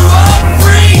set you up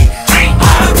free, I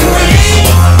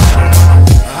agree.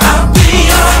 I'll be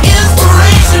your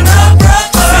inspiration, a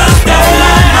brother.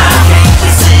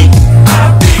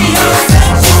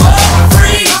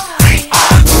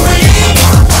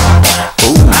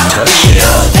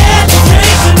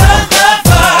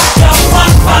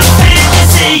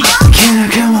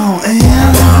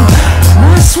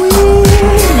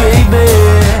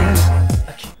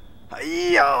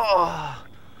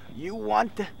 You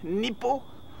want the nipple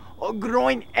or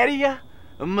groin area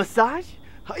a massage?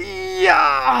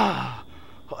 Yeah.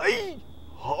 Hey,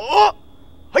 ho,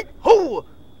 hey, ho.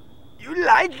 You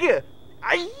like it?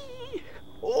 Ay,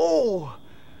 oh,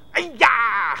 ay,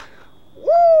 yeah.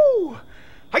 Woo.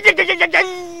 Ay, ay, ay, ay,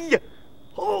 ay.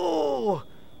 Oh,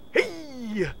 hey,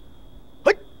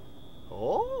 hey,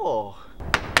 oh.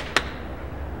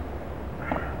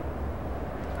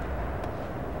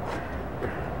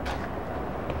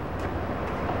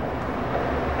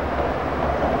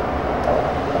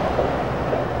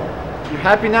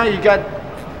 Happy now? You got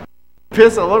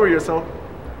piss all over yourself.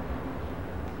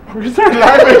 You started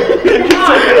laughing. You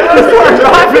started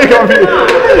laughing at me.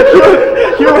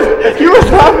 He was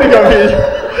laughing at me.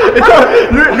 It's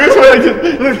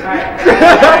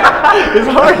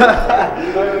hard.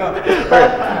 It's hard.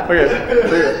 Okay.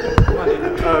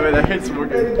 Oh man, I hate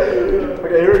smoking.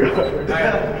 Okay, here we go.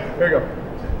 Here we go.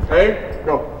 Hey,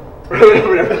 go.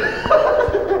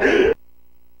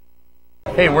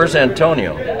 Hey, where's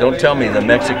Antonio? Don't tell me the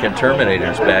Mexican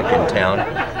Terminator's back in town.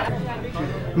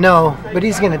 No, but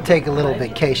he's going to take a little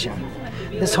vacation.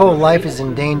 This whole life is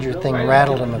in danger thing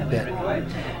rattled him a bit.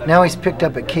 Now he's picked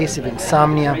up a case of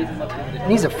insomnia, and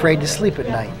he's afraid to sleep at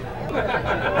night.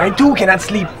 I too cannot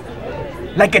sleep.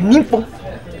 Like a nympho.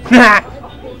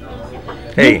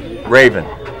 Hey, Raven,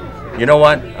 you know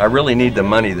what? I really need the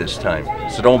money this time,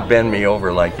 so don't bend me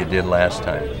over like you did last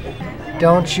time.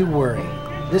 Don't you worry.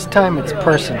 This time it's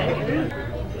personal.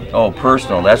 Oh,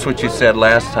 personal. That's what you said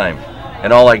last time.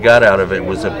 And all I got out of it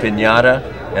was a piñata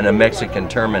and a Mexican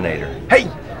Terminator. Hey!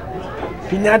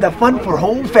 Piñata fun for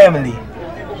whole family.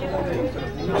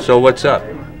 So what's up?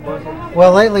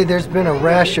 Well, lately there's been a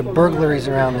rash of burglaries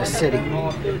around the city.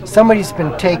 Somebody's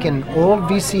been taking old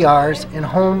VCRs and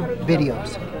home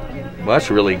videos. Well, that's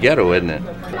really ghetto, isn't it?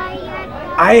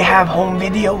 I have home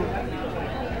video.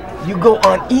 You go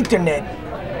on internet.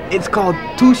 It's called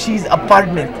Tooshie's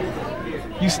apartment.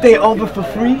 You stay over for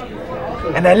free,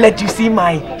 and I let you see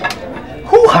my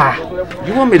hoo-ha.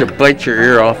 You want me to bite your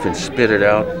ear off and spit it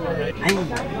out?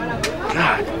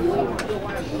 God.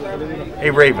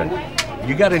 Hey, Raven,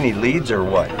 you got any leads or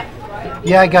what?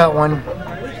 Yeah, I got one.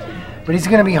 But he's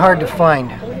going to be hard to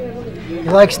find. He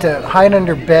likes to hide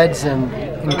under beds and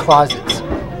in closets.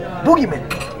 Boogeyman.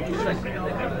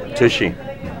 Tooshie,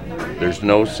 there's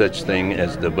no such thing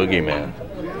as the boogeyman.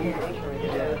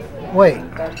 Wait.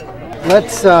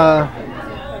 Let's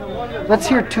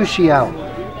hear Tooshie out.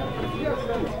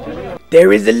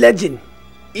 There is a legend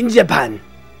in Japan,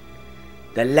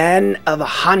 the land of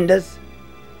Hondas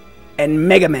and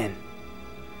Mega Man.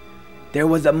 There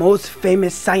was a most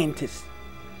famous scientist.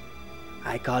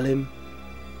 I call him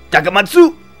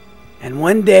Takamatsu. And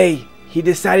one day he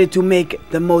decided to make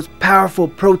the most powerful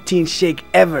protein shake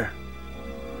ever.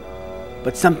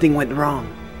 But something went wrong.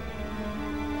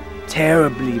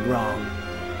 Terribly wrong.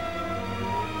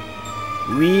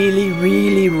 Really,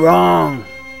 really wrong.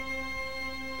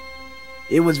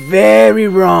 It was very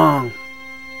wrong.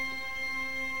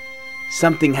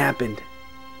 Something happened.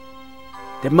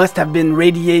 There must have been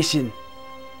radiation.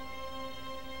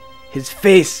 His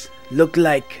face looked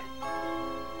like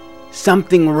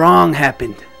something wrong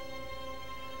happened.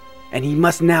 And he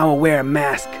must now wear a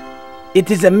mask.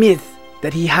 It is a myth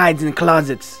that he hides in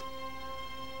closets.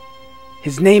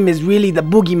 His name is really the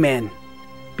Boogeyman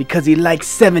because he likes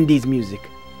 70s music.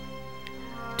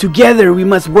 Together we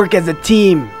must work as a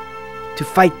team to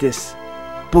fight this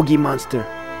boogie monster.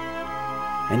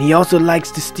 And he also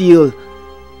likes to steal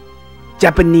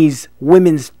Japanese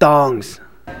women's thongs.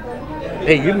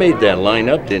 Hey, you made that line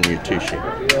up, didn't you, Tooshie?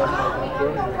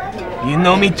 You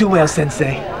know me too well,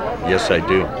 Sensei. Yes, I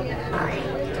do.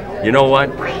 You know what?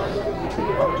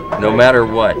 No matter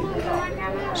what,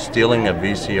 stealing a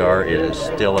VCR is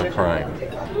still a crime.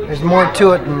 There's more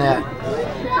to it than that.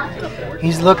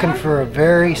 He's looking for a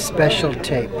very special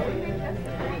tape.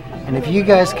 And if you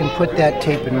guys can put that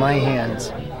tape in my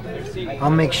hands, I'll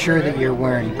make sure that you're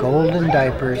wearing golden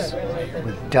diapers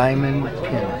with diamond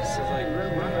pins.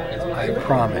 I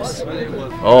promise.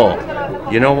 Oh,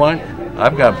 you know what?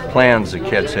 I've got plans to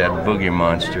catch that boogie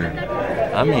monster.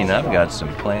 I mean, I've got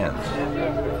some plans.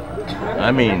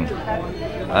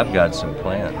 I've got some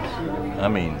plans.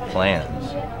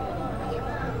 Plans.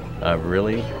 I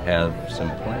really have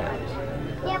some plans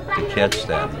to catch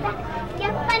that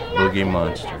boogie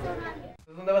monster.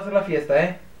 ¿Dónde va a ser la fiesta,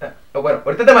 eh? Bueno,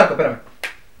 ahorita te marco, espérame.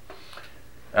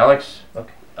 Alex,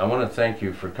 okay. I want to thank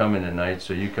you for coming tonight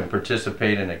so you can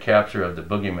participate in the capture of the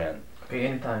boogeyman. Okay,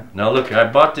 anytime. Now look, I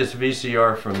bought this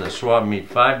VCR from the swap meet,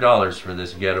 $5 for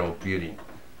this ghetto beauty.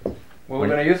 What we're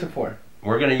gonna use it for?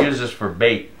 We're gonna use this for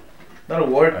bait. That'll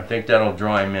work. I think that'll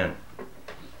draw him in.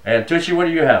 And Tooshie, what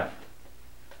do you have?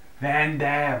 Van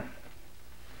Damme.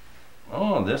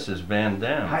 Oh, this is Van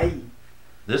Damme. Hi.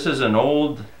 This is an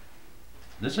old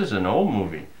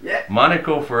movie. Yeah.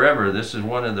 Monaco Forever. This is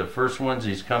one of the first ones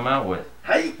he's come out with.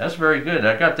 Hi. That's very good.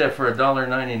 I got that for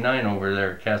 $1.99 over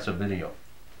there at Casa Video.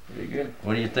 Very good.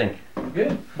 What do you think?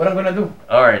 Good. What I'm gonna do?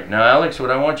 All right. Now, Alex, what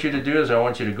I want you to do is I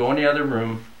want you to go in the other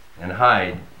room and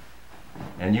hide.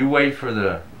 And you wait for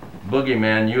the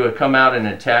boogeyman. You come out and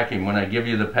attack him when I give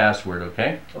you the password,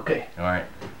 okay? Okay. All right.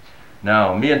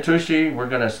 Now, me and Tooshie, we're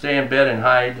going to stay in bed and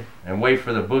hide and wait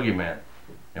for the boogeyman.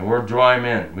 And we'll draw him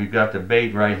in. We've got the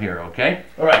bait right here, okay?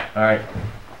 All right. All right.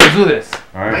 Let's do this.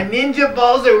 All right. My ninja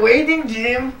balls are waiting,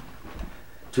 Jim.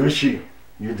 Tooshie,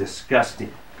 you're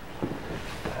disgusting.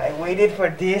 I waited for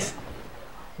this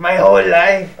my whole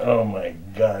life. Oh my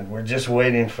God, we're just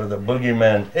waiting for the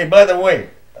boogeyman. Hey, by the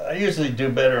way, I usually do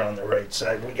better on the right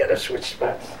side. We gotta switch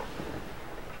spots.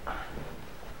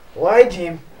 Why,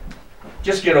 Jim?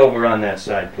 Just get over on that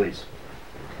side, please.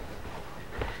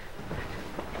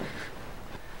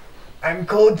 I'm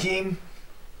cold, Jim.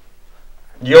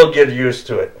 You'll get used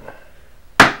to it.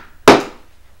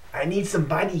 I need some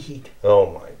body heat.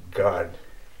 Oh my God.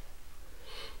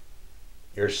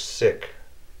 You're sick.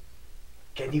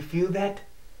 Can you feel that?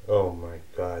 Oh my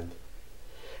God.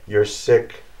 You're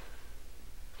sick.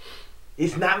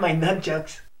 It's not my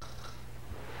nunchucks.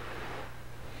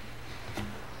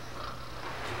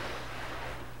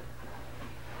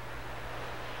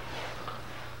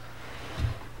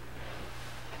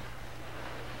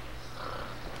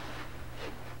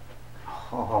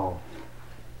 Oh.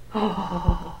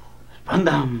 Oh.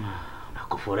 Spandam.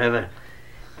 Naku forever.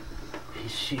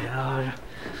 Monsieur.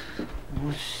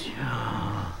 Monsieur.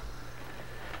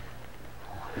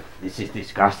 This is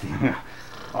disgusting.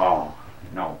 Oh,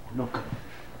 no. Look.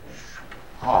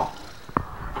 Oh.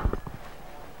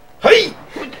 Hey!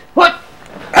 What?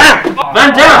 Ah!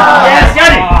 Van Damme! Yes,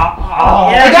 got him!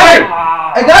 Yes.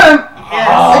 I got him! Yes.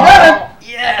 I got him!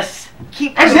 Yes!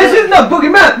 Keep this is not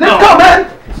Boogeyman! Let's go, man!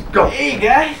 Let's go. Hey,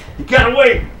 guys. You got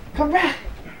away. Come back.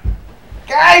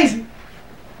 Guys!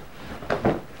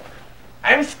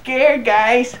 I'm scared,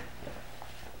 guys.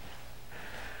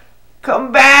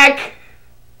 Come back.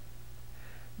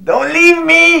 Don't leave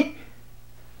me.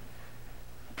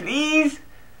 Please.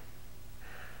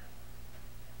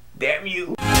 Damn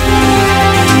you.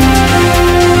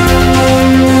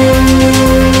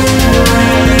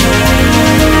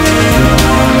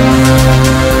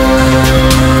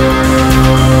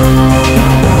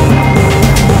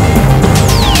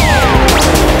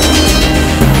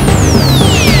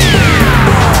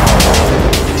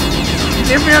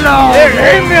 Leave me alone!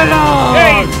 Leave me alone!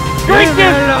 Hey, drink Leave me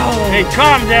this! alone. Hey,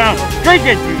 calm down. Drink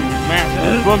it, you man.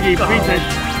 Boogie piece of...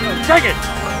 Drink it!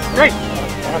 Drink!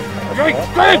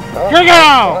 Drink it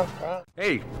all!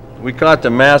 Hey, we caught the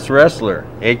masked wrestler,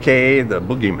 aka the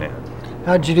Boogeyman.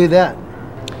 How'd you do that?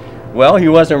 Well, he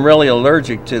wasn't really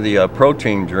allergic to the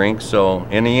protein drink, so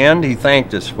in the end, he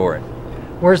thanked us for it.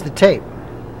 Where's the tape?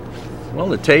 Well,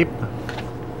 the tape,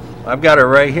 I've got it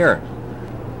right here.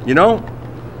 You know,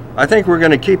 I think we're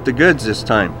going to keep the goods this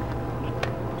time.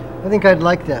 I think I'd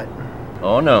like that.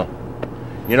 Oh, no.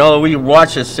 You know, we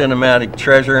watched a cinematic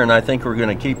treasure, and I think we're going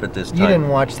to keep it this time. You didn't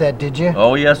watch that, did you?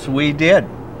 Oh, yes, we did.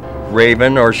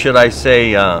 Raven, or should I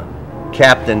say,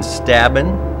 Captain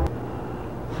Stabbin'?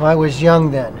 Well, I was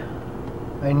young then.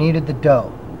 I needed the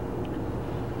dough.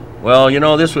 Well, you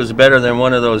know, this was better than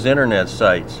one of those internet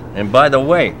sites. And by the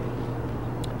way,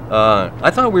 I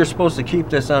thought we were supposed to keep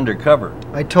this undercover.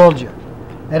 I told you.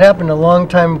 That happened a long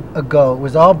time ago. It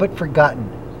was all but forgotten.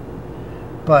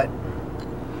 But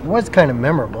it was kind of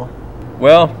memorable.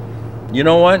 Well, you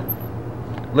know what?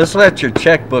 Let's let your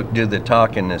checkbook do the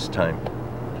talking this time.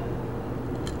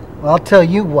 Well, I'll tell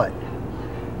you what.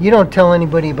 You don't tell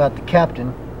anybody about the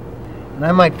captain, and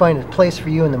I might find a place for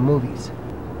you in the movies.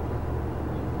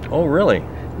 Oh, really?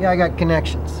 Yeah, I got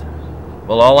connections.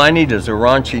 Well, all I need is a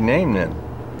raunchy name then.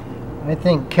 I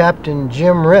think Captain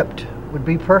Jim Ripped would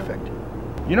be perfect.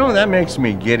 You know, that makes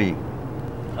me giddy.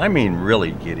 I mean,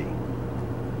 really giddy.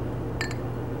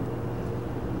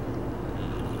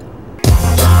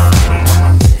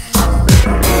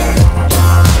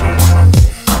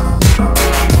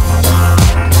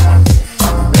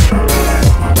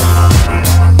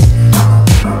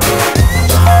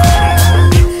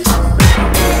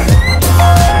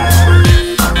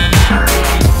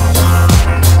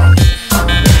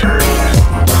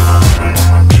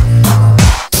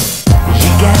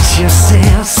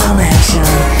 Yourself some action,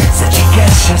 said you got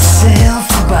yourself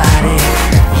a body,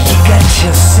 you got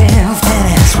yourself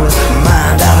an ass with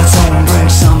mind out its own, bring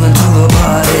something to the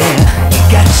body. You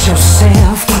got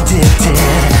yourself addicted,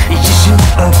 you shoot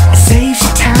up, it saves you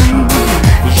time.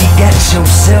 You got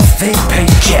yourself a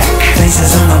paycheck,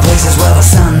 places in the places where the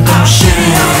sun don't shine.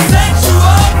 I'll set you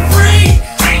up free,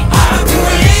 I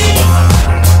agree.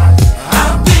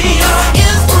 I'll be your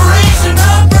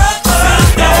inspirational brother.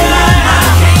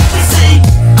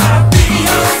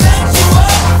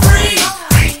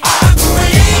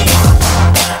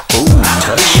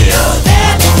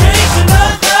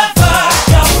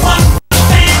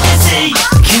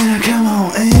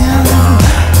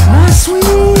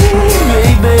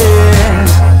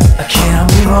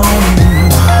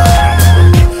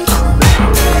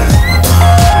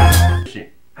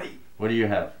 What do you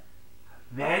have?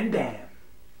 Van Damme.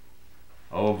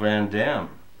 Oh, Van Damme.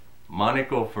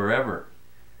 Monaco Forever.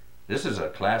 This is a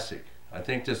classic. I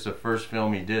think this is the first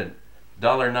film he did.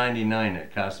 $1.99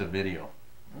 at Casa Video.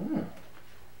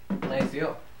 Nice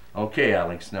deal. Okay,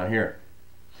 Alex, now here.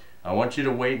 I want you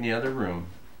to wait in the other room.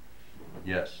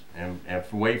 Yes, and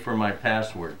wait for my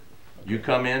password. You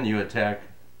come in, you attack,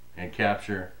 and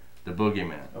capture the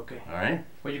boogeyman. Okay. All right?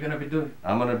 What are you gonna be doing?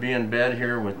 I'm gonna be in bed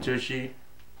here with Tooshie,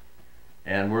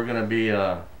 and we're gonna be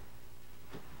I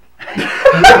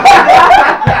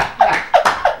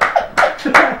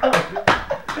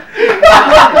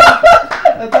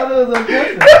thought it was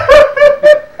aggressive.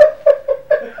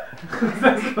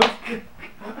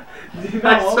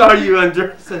 I saw you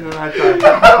undressing and I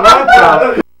thought,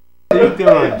 what the are you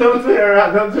doing? Don't turn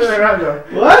around. Don't turn around though.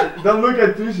 What? Don't look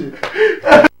at Tooshie.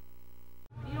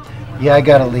 Yeah, I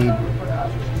got a lead.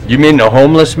 You mean the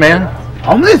homeless man?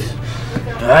 Homeless?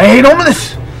 I hate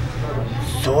homeless.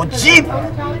 So cheap.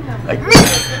 Like me.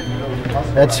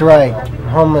 That's right,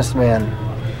 homeless man.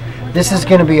 This is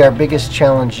going to be our biggest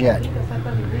challenge yet.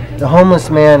 The homeless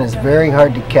man is very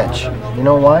hard to catch. You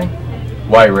know why?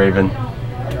 Why, Raven?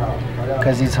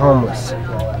 Because he's homeless.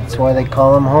 That's why they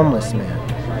call him homeless man.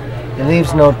 He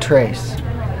leaves no trace,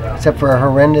 except for a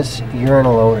horrendous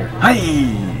urinal odor.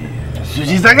 He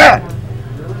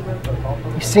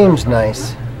seems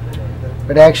nice,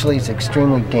 but actually he's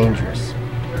extremely dangerous.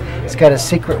 He's got a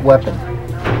secret weapon,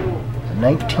 a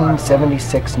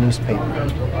 1976 newspaper.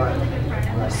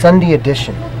 Sunday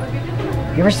edition.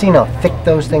 You ever seen how thick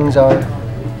those things are?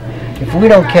 If we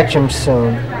don't catch him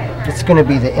soon, it's going to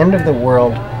be the end of the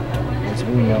world as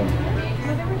we know it.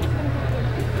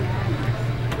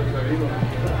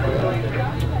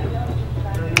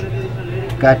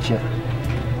 Gotcha.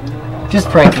 Just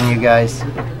pranking you guys.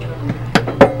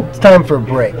 It's time for a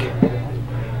break.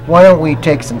 Why don't we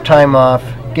take some time off,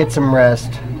 get some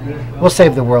rest? We'll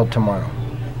save the world tomorrow.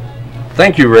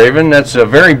 Thank you, Raven. That's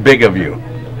very big of you.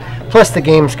 Plus the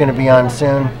game's going to be on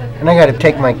soon, and I got to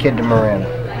take my kid to Miranda.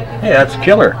 Hey, that's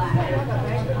killer.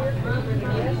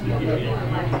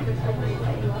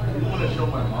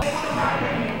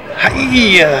 Hi,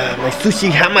 my sushi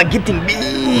hammer getting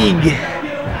big.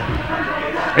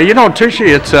 Hey, you know, Tooshie,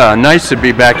 it's nice to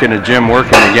be back in the gym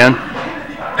working again.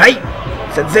 Hi,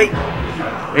 sensei.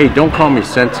 Hey, don't call me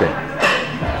sensei.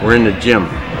 We're in the gym,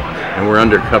 and we're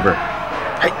undercover.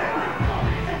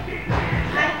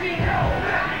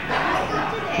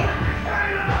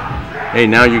 Hey,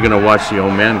 now you're gonna watch the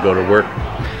old man go to work.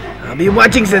 I'll be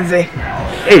watching, sensei.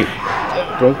 Hey,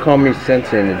 don't call me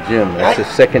sensei in the gym. That's the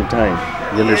second time.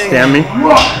 You understand me?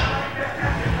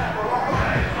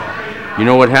 You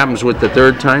know what happens with the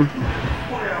third time?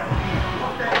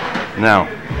 Now,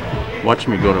 watch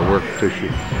me go to work, Tooshie.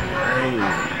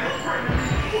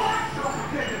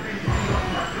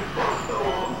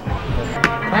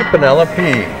 Hi, Penelope.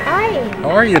 Hi.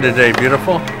 How are you today,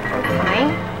 beautiful?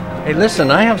 Fine. Hey, listen,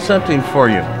 I have something for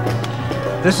you.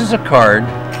 This is a card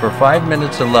for 5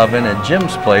 minutes of loving at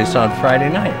Jim's place on Friday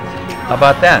night. How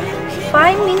about that?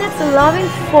 5 minutes of loving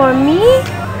for me?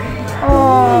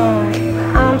 Oh,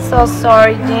 I'm so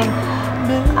sorry, Jim.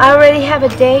 I already have a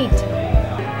date.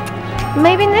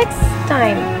 Maybe next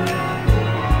time.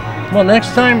 Well,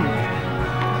 next time,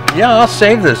 yeah, I'll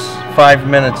save this 5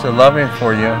 minutes of loving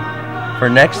for you for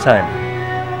next time.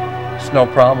 It's no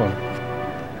problem.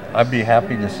 I'd be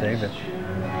happy to save it.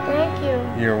 Thank you.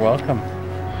 You're welcome.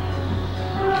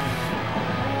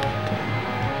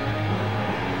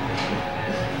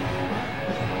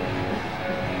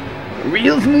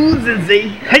 Real smooth, sensei.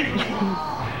 Hey.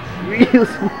 Real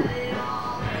smooth.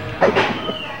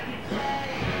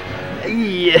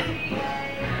 Hey.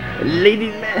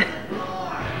 Ladies man.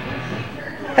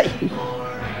 Hey.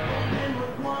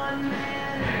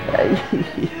 Hey.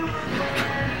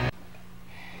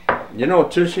 You know,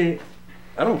 Tooshie,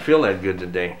 I don't feel that good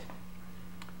today.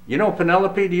 You know,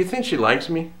 Penelope, do you think she likes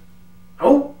me?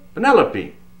 Oh?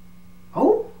 Penelope.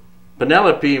 Oh?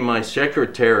 Penelope, my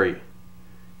secretary.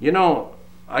 You know,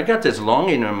 I got this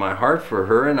longing in my heart for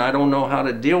her and I don't know how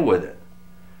to deal with it.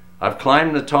 I've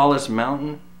climbed the tallest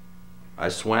mountain. I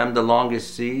swam the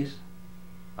longest seas.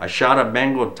 I shot a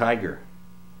Bengal tiger.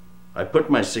 I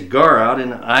put my cigar out in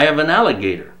the eye of an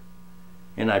alligator.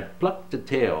 And I plucked the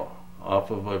tail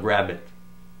off of a rabbit.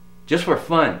 Just for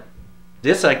fun.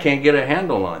 This I can't get a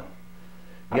handle on.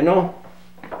 You know,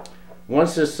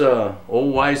 once this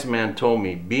old wise man told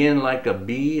me, being like a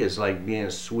bee is like being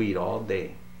sweet all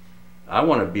day. I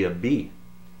want to be a bee.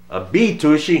 A bee,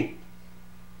 Tooshie.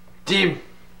 Jim.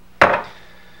 I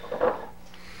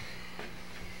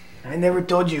never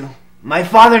told you. My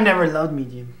father never loved me,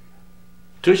 Jim.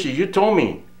 Tooshie, you told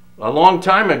me a long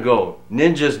time ago,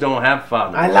 ninjas don't have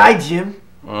fathers. I lied, Jim.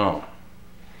 Oh.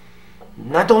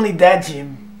 Not only that,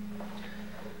 Jim,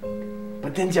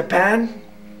 but in Japan,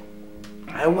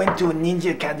 I went to a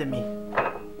ninja academy.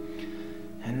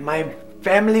 And my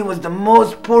family was the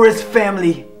most poorest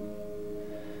family.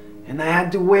 And I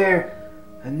had to wear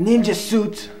a ninja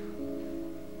suit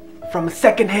from a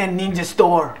second-hand ninja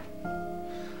store.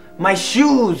 My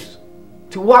shoes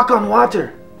to walk on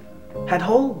water had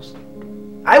holes.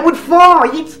 I would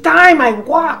fall each time I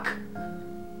walk.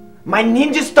 My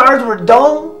ninja stars were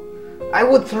dull. I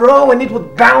would throw and it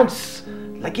would bounce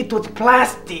like it was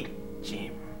plastic,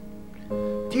 Jim.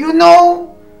 Do you know?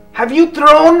 Have you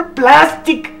thrown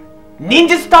plastic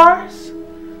ninja stars?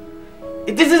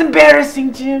 It is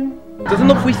embarrassing, Jim. Entonces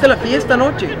no fuiste a la fiesta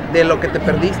anoche. De lo que te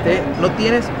perdiste, no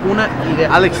tienes una idea.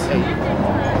 Alex,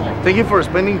 thank you for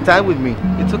spending time with me.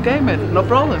 It's okay, man. No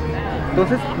problem.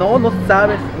 Entonces, no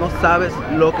sabes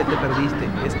lo que te perdiste.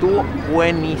 Estuvo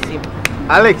buenísimo.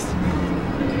 Alex,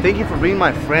 thank you for being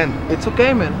my friend. It's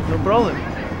okay, man. No problem.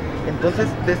 Entonces,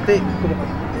 como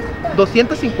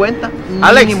 250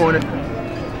 Alex, mínimo.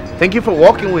 Thank you for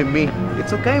walking with me.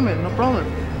 It's okay, man. No problem.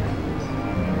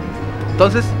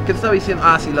 Entonces, ¿qué te estaba diciendo?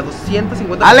 Ah, sí, las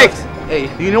 250. Alex, hey,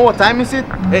 do you know what time is it?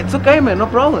 It's okay, man. No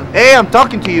problem. Hey, I'm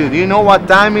talking to you. Do you know what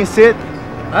time is it?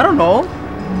 I don't know.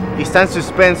 It's time to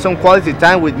spend some quality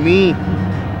time with me.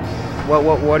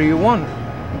 What do you want?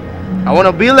 I want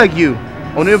to be like you.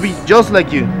 I want to be just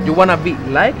like you. You want to be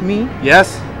like me?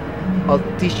 Yes. I'll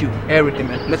teach you everything,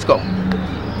 man. Let's go.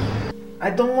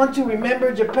 I don't want to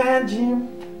remember Japan, Jim.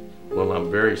 Well,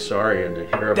 I'm very sorry to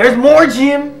hear about. There's more,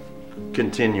 Jim.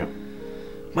 Continue.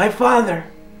 My father,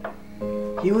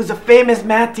 he was a famous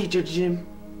math teacher, Jim.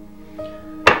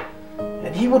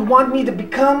 And he would want me to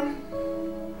become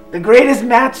the greatest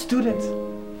math student.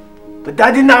 But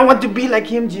I did not want to be like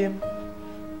him, Jim.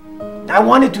 I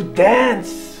wanted to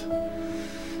dance.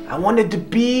 I wanted to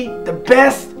be the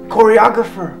best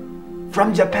choreographer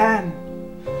from Japan.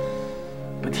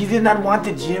 But he did not want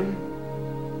it, Jim.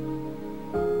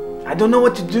 I don't know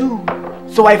what to do.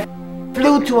 So I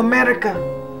flew to America.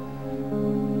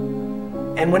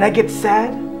 And when I get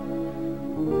sad,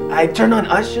 I turn on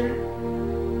Usher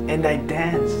and I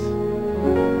dance.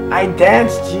 I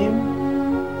dance, Jim.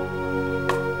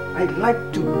 I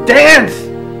like to dance.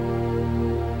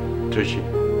 Tooshie,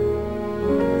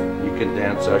 you can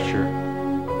dance Usher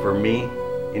for me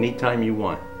anytime you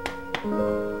want.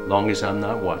 Long as I'm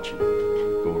not watching.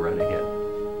 Go right ahead.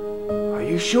 Are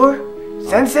you sure,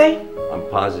 Sensei? I'm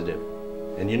positive.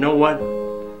 And you know what,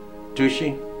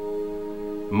 Tooshie?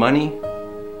 Money,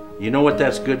 you know what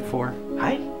that's good for?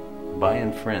 Hi?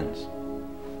 Buying friends.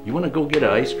 You want to go get an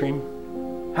ice cream?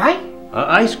 Hi?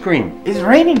 Ice cream. It's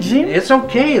raining, Jim. It's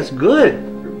okay, it's good.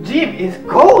 Jim, it's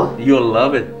cold. You'll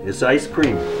love it. It's ice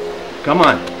cream. Come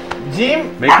on.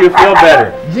 Jim. Make you feel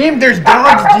better. Jim, there's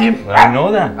dogs, Jim. I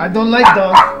know that. I don't like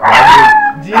dogs.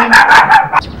 Jim.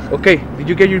 Okay, did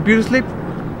you get your beauty sleep?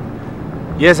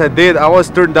 Yes, I did. I was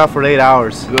turned out for 8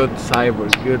 hours. Good cyber,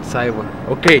 good cyber.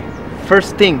 Okay,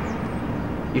 first thing,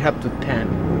 you have to tan.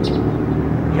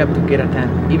 You have to get a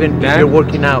tan, even if you're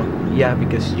working out. Yeah,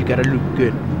 because you gotta look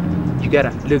good. You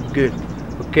gotta look good.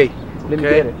 Okay, let me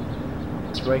get it.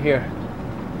 It's right here.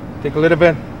 Take a little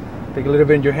bit. Take a little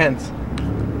bit in your hands.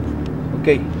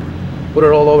 Okay, put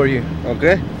it all over you.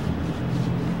 Okay.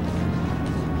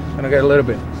 And I get a little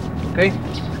bit. Okay.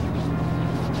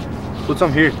 Put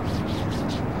some here.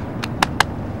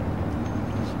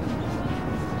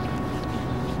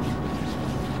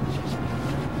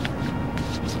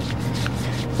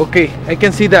 Okay, I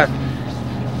can see that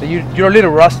you're a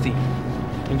little rusty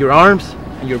in your arms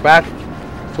and your back,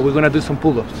 so we're gonna do some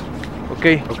pull-ups.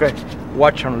 Okay? Okay.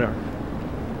 Watch and learn.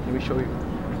 Let me show you.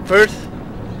 First,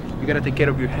 you gotta take care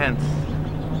of your hands,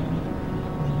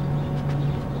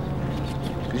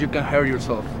 because you can hurt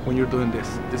yourself when you're doing this.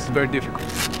 This is very difficult.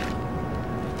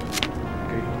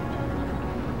 Okay.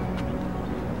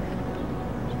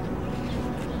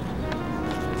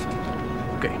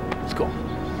 Okay, let's go.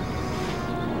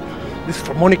 This is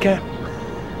for Monica.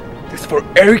 This is for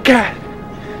Erica.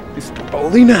 This is for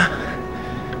Paulina.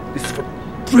 This is for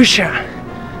Trisha.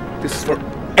 This is for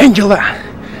Angela.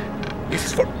 This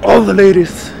is for all the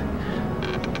ladies.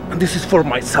 And this is for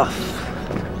myself.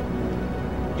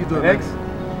 You do it next.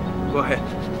 Go ahead.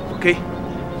 Okay?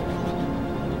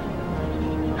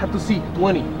 Have to see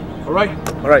 20. Alright?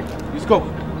 Alright. Let's go.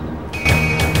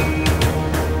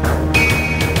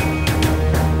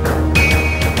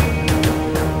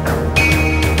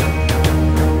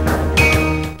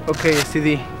 Okay,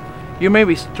 CD, you may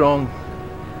be strong,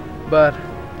 but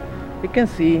you can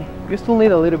see you still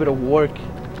need a little bit of work.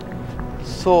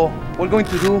 So we're going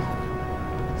to do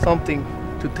something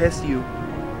to test you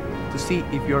to see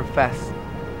if you're fast.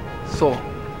 So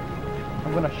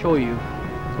I'm gonna show you,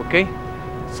 okay?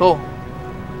 So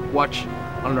watch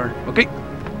and learn, okay?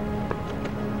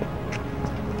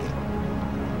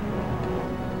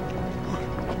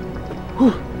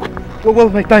 What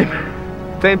was my time?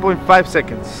 10.5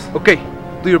 seconds. Okay,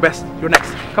 do your best. You're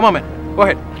next. Come on, man. Go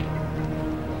ahead.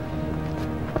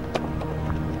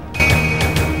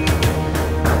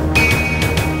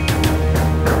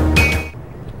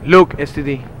 Look,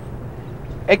 STD.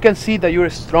 I can see that you're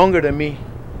stronger than me.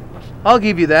 I'll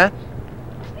give you that.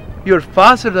 You're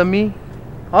faster than me.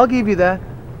 I'll give you that.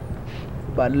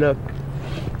 But look,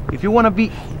 if you want to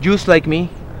be just like me,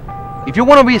 if you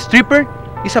want to be a stripper,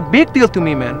 it's a big deal to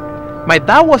me, man. My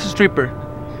dad was a stripper.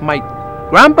 My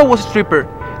grandpa was a stripper.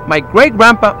 My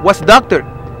great-grandpa was a doctor.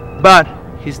 But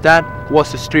his dad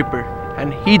was a stripper.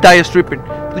 And he died stripping.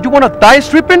 Do you want to die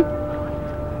stripping?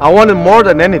 I want it more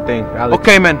than anything, Alex.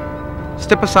 Okay, man.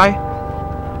 Step aside.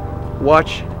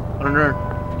 Watch and learn.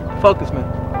 Focus, man.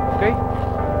 Okay?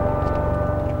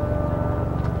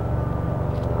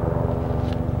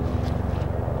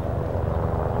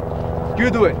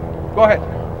 You do it. Go ahead.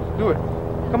 Do it.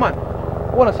 Come on.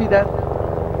 I want to see that.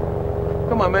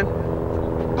 Come on, man.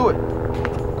 Do it.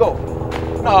 Go.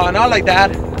 No, not like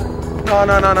that. No.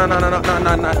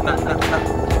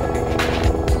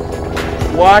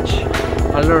 Watch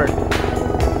and learn.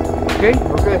 Okay?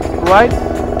 Okay. Right.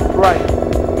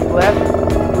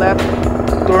 Left.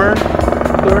 Turn.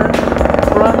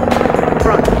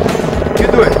 Front. You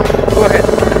do it. Go ahead. I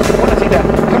want to see that.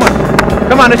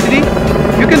 Come on, STD.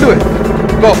 You can do it.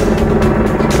 Go.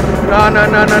 No.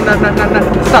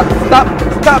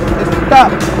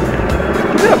 Stop.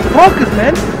 You gotta focus,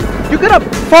 man. You gotta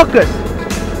focus.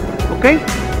 Okay?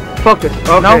 Focus.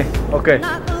 Okay. Now, okay.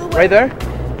 Right there.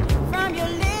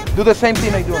 Do the same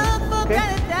thing I do. Okay?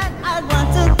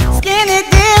 Skinny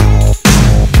dip,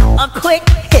 a quick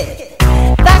hit.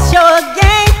 That's your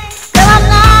game. Girl, I'm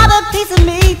not a piece of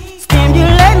meat.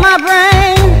 Stimulate my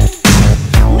brain.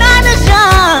 Night is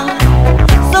young,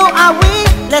 so are we.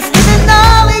 Let's get to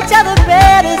know each other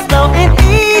better, slow and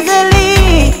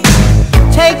easily.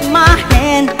 Take my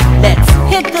hand, let's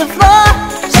hit the floor.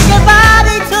 Shake your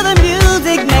body to the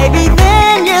music, maybe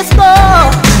then you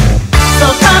score.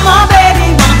 So come on,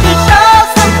 baby, won't you show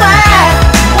some class?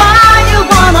 Why you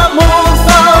wanna move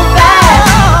so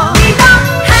fast? We don't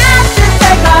have to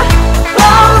take our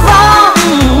clothes off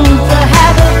to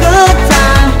have a good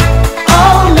time.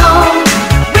 Oh no,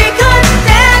 we could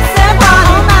dance and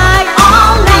party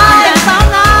all night,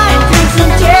 and drink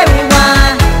some cherry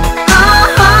wine.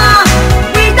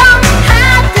 We don't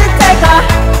have to take our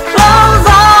clothes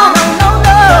off to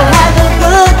have a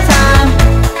good time.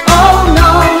 Oh no,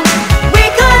 we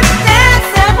could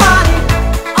dance and party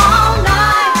all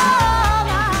night.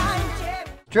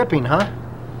 Stripping, huh?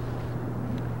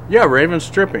 Yeah, Raven,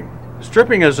 stripping.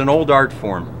 Stripping is an old art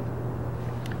form.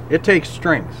 It takes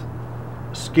strength,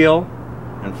 skill,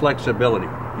 and flexibility,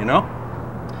 you know?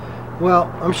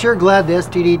 Well, I'm sure glad the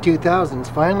STD 2000's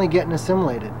finally getting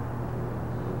assimilated.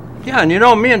 Yeah, and you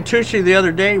know, me and Tooshie the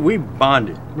other day, we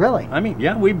bonded. Really? I mean,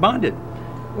 yeah, we bonded.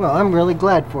 Well, I'm really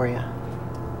glad for you.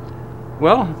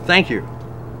 Well, thank you.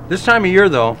 This time of year,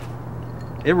 though,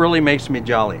 it really makes me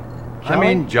jolly. I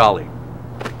mean, jolly.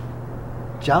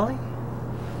 Jolly?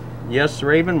 Yes,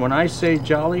 Raven, when I say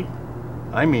jolly,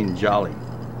 I mean jolly.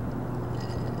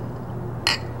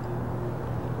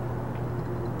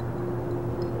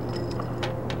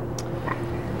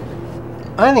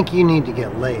 I think you need to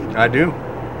get laid. I do.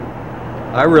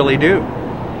 I really do.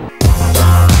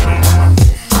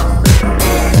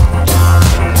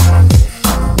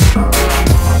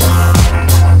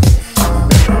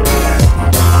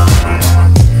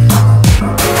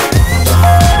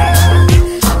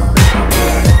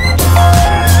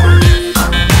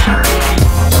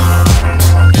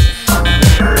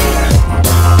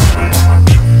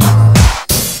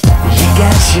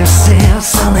 Yourself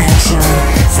some action,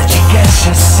 said you got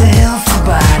yourself a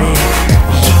body,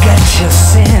 you got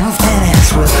yourself an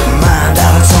ass with a mind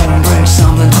of its own, bring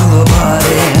something to the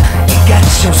party. You got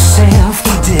yourself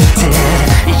addicted,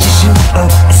 you shoot up,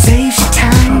 it saves you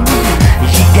time.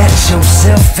 You got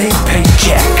yourself a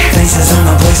paycheck, faces in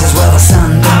the places where the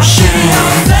sun don't shine.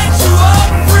 I'll set you up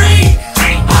free,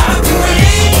 I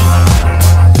agree.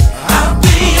 I'll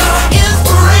be your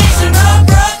inspirational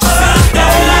brother.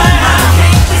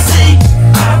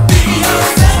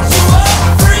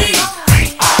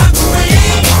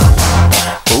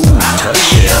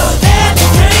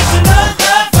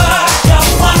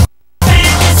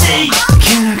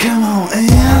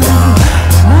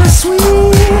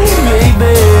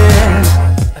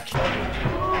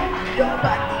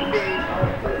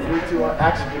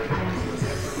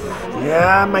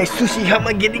 Yeah, my sushi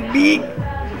hammer getting big.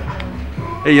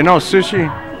 Hey, you know, Sushi?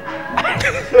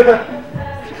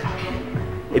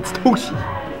 It's Tooshie,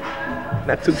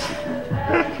 not Tooshie.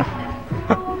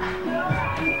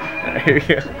 There you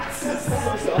go.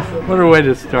 What a way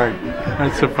to start.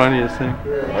 That's the funniest thing.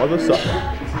 All the stuff.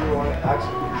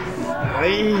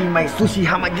 Hey, my sushi,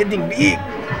 how am I getting big?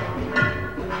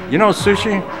 You know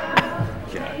sushi?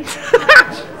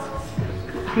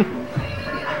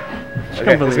 I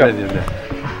can't believe I did that.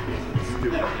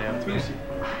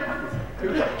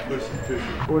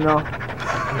 Oh no.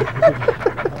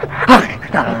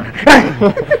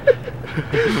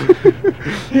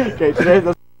 Okay, today's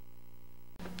the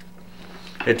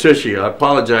Hey Tooshie, I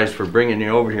apologize for bringing you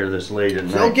over here this late at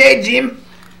night. It's okay, Jim.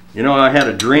 You know, I had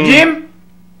a dream. Jim?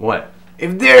 What?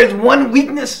 If there is one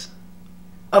weakness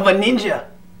of a ninja,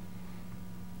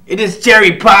 it is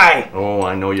cherry pie. Oh,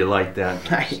 I know you like that.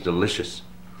 It's delicious.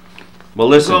 Well,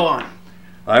 listen. Go on.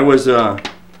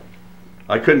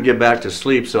 I couldn't get back to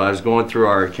sleep, so I was going through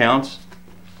our accounts,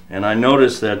 and I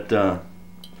noticed that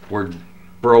we're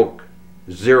broke.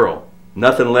 Zero.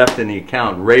 Nothing left in the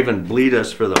account. Raven bleed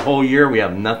us for the whole year. We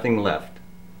have nothing left.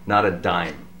 Not a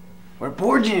dime. We're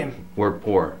poor, Jim. We're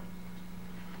poor.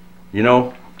 You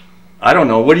know, I don't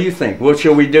know. What do you think? What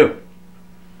shall we do?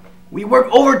 We work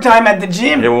overtime at the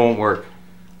gym. It won't work.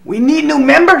 We need new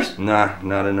members. Nah,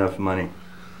 not enough money.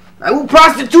 I will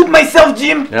prostitute myself,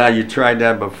 Jim. Yeah, you tried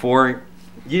that before.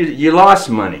 You lost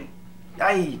money.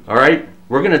 Aye. All right?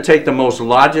 We're going to take the most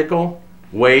logical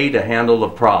way to handle the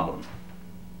problem.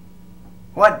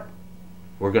 What?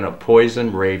 We're going to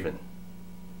poison Raven.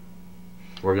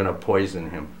 We're going to poison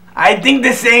him. I think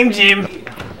the same, Jim.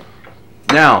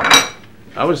 Now,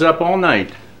 I was up all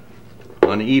night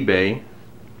on eBay,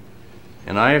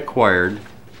 and I acquired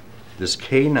this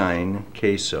K9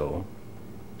 queso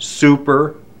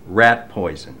super rat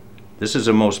poison. This is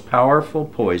the most powerful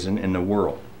poison in the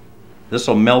world. This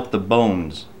will melt the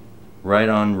bones right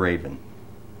on Raven.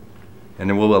 And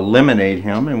it will eliminate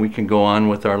him, and we can go on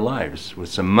with our lives with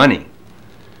some money.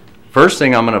 First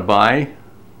thing I'm going to buy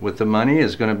with the money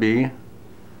is going to be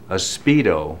a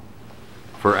Speedo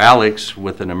for Alex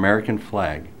with an American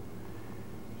flag.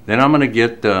 Then I'm going to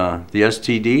get the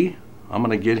STD. I'm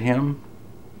going to get him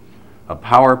a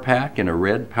power pack and a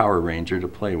red Power Ranger to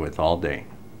play with all day.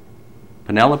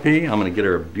 Penelope, I'm going to get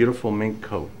her a beautiful mink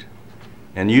coat.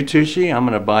 And you, Tooshie, I'm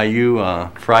going to buy you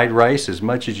fried rice as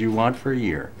much as you want for a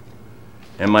year.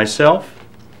 And myself,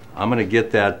 I'm going to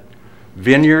get that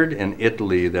vineyard in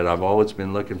Italy that I've always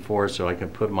been looking for so I can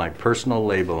put my personal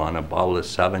label on a bottle of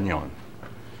Sauvignon.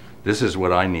 This is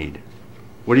what I need.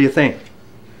 What do you think?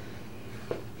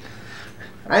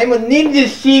 I'm a ninja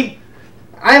sheep.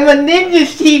 I'm a ninja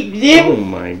sheep, Jim. Oh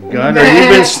my God, have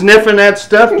you been sniffing that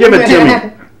stuff? Give it to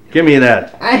me. Give me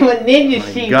that. I'm a ninja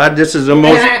sheep. God, this is the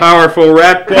most powerful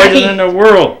rat poison in the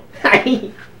world.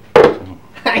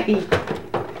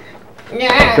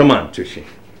 Come on, Tooshie.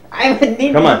 I'm a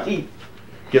ninja Come on. sheep.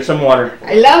 Get some water.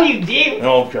 I love you, Jim.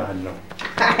 Oh God, no.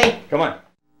 Come on.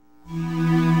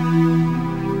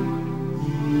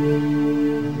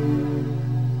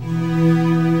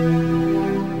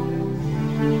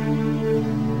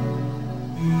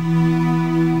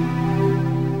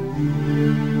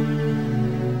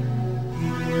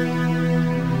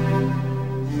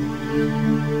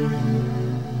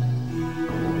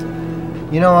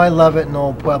 You know, I love it in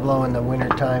Old Pueblo in the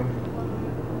wintertime.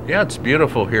 Yeah, it's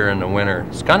beautiful here in the winter.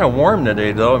 It's kind of warm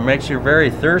today, though. It makes you very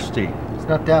thirsty. It's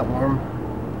not that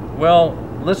warm. Well,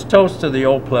 let's toast to the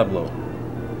Old Pueblo.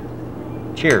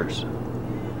 Cheers.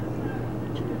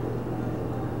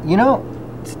 You know,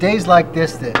 it's days like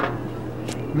this that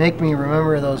make me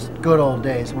remember those good old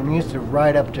days when we used to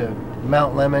ride up to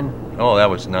Mount Lemon. Oh, that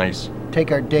was nice. Take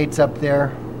our dates up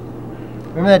there.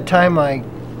 Remember that time I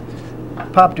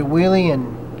popped a wheelie and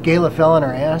Gayla fell on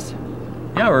her ass?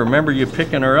 Yeah, I remember you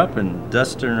picking her up and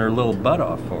dusting her little butt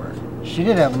off for her. She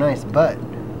did have a nice butt.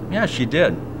 Yeah, she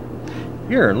did.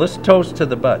 Here, let's toast to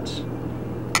the butts.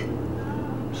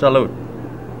 Salute.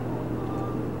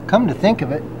 Come to think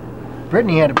of it,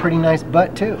 Brittany had a pretty nice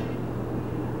butt too.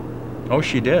 Oh,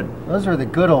 she did. Those were the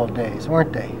good old days,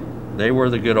 weren't they? They were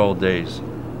the good old days.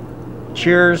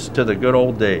 Cheers to the good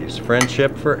old days.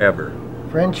 Friendship forever.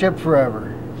 Friendship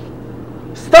forever.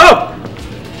 Stop!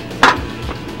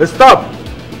 Stop!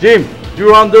 Jim,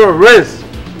 you're under arrest.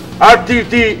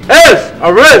 RTTS,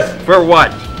 arrest! For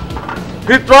what?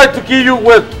 He tried to kill you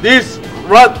with this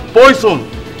rat poison.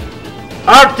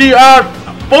 RTR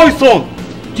poison!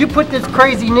 Did you put this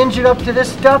crazy ninja up to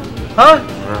this stuff? Huh?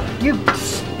 You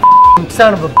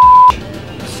son of a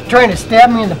bitch. Trying to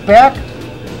stab me in the back?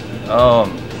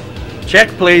 Check,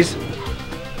 please.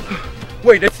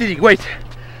 Wait, wait.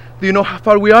 Do you know how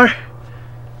far we are?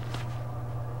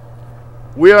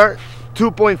 We are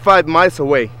 2.5 miles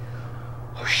away.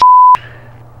 Oh, shit.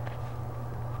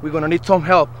 We're gonna need some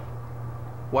help.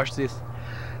 Watch this.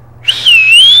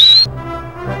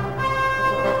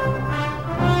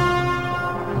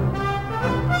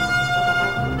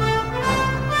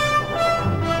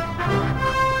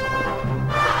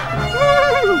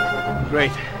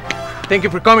 Great. Thank you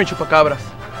for coming, Chupacabras.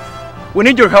 We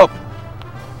need your help.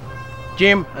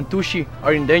 Jim and Tooshie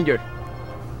are in danger.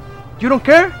 You don't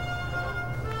care?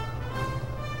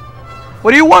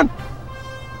 What do you want?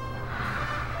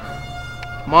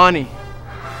 Money.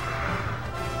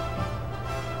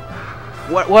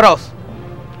 What else?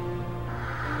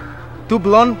 2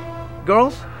 blonde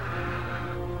girls?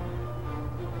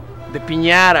 The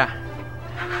piñata.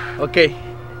 Okay,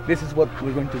 this is what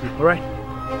we're going to do, alright?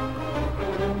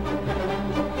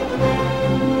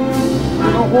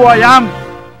 You know who I am?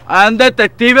 I am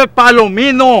Detective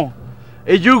Palomino.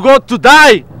 And you got to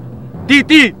die.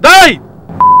 DT, die!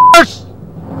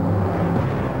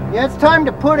 Yeah, it's time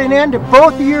to put an end to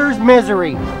both of your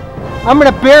misery. I'm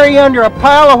gonna bury you under a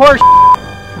pile of horse.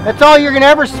 That's all you're gonna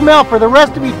ever smell for the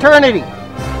rest of eternity.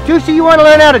 Tooshie, you wanna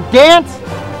learn how to dance?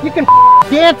 You can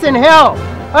dance in hell.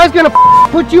 I was gonna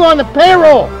put you on the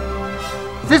payroll.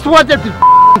 Is this what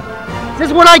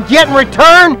I get in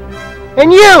return?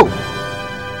 And you,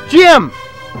 Jim,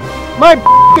 my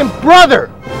brother.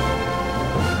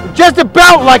 Just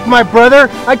about like my brother.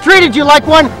 I treated you like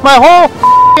one my whole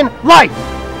life.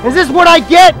 Is this what I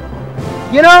get?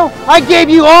 You know, I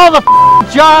gave you all the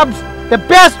jobs, the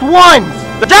best ones.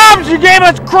 The jobs you gave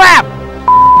us crap!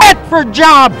 For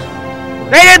jobs!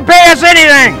 They didn't pay us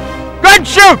anything! Good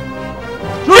shoot!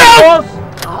 Shoot!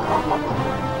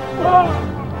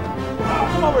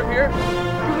 Come over here.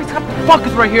 You guys have to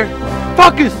focus right here.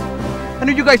 Focus! I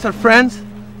know you guys are friends.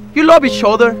 You love each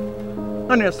other.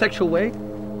 Not in a sexual way.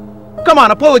 Come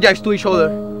on, apologize to each other.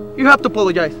 You have to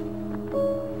apologize.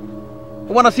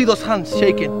 I want to see those hands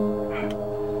shaking.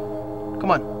 Come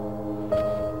on.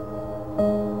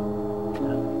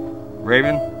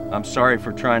 Raven, I'm sorry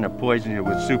for trying to poison you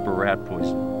with super rat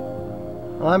poison.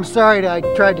 Well, I'm sorry that I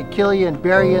tried to kill you and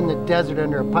bury you in the desert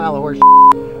under a pile of horse.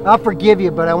 I'll forgive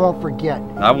you, but I won't forget.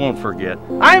 I won't forget.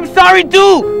 I'm sorry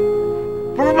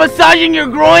too! For massaging your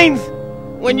groins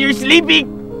when you're sleeping.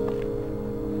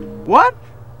 What?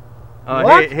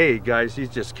 What? Hey guys, he's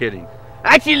just kidding.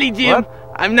 Actually, Jim,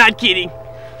 I'm not kidding.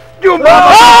 You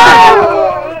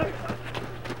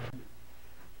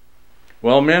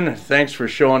Well, men, thanks for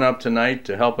showing up tonight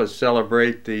to help us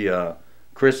celebrate the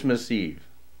Christmas Eve.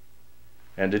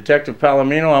 And Detective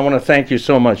Palomino, I want to thank you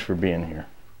so much for being here.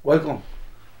 Welcome.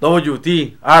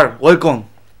 WTR, welcome.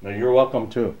 No, you're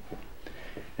welcome too.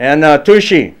 And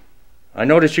Tooshie, I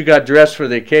noticed you got dressed for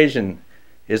the occasion.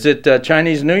 Is it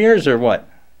Chinese New Year's or what?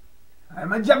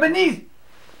 I'm a Japanese.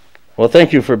 Well,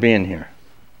 thank you for being here.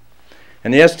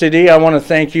 And the STD, I want to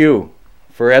thank you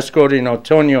for escorting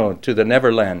Antonio to the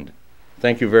Neverland.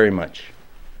 Thank you very much.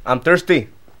 I'm thirsty.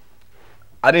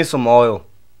 I need some oil.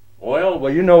 Oil?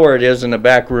 Well, you know where it is in the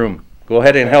back room. Go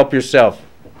ahead and help yourself.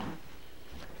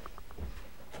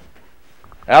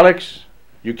 Alex,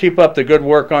 you keep up the good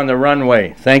work on the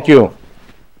runway. Thank you.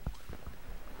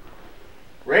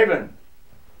 Raven,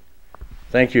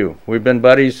 thank you. We've been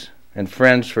buddies and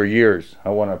friends for years. I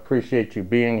want to appreciate you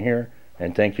being here,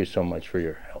 and thank you so much for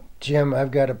your help. Jim,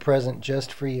 I've got a present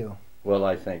just for you. Well,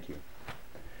 I thank you.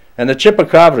 And the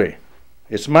Chupacabra,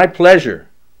 it's my pleasure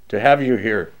to have you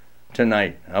here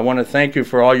tonight. I want to thank you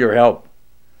for all your help.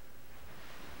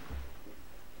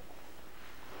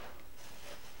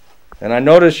 And I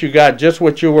noticed you got just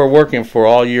what you were working for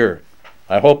all year.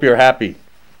 I hope you're happy.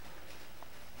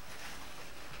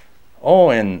 Oh,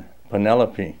 and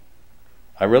Penelope,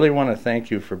 I really want to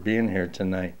thank you for being here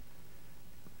tonight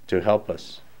to help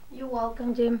us. You're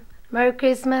welcome, Jim. Merry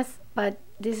Christmas, but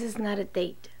this is not a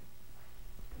date.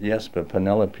 Yes, but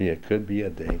Penelope, it could be a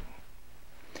date.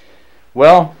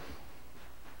 Well,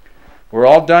 we're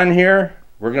all done here.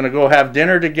 We're going to go have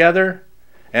dinner together,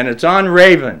 and it's on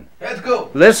Raven. Let's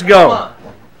go. Let's go. Come on.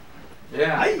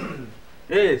 Yeah.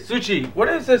 Hey, Sushi, what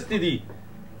is STD?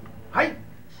 Hi.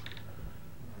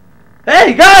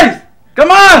 Hey, guys! Come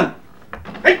on!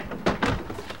 Hey!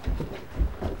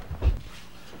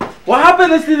 What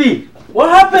happened, STD? What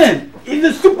happened? It's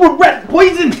a super rat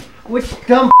poison! Which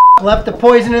dumb left the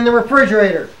poison in the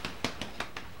refrigerator?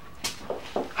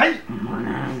 Hi!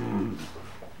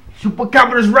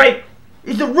 Chupacabra's right!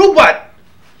 He's a robot!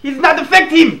 He's not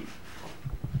effective!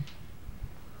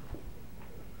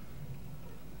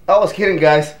 I was kidding,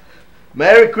 guys.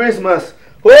 Merry Christmas!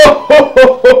 Ho ho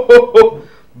ho ho ho ho!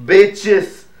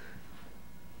 Bitches!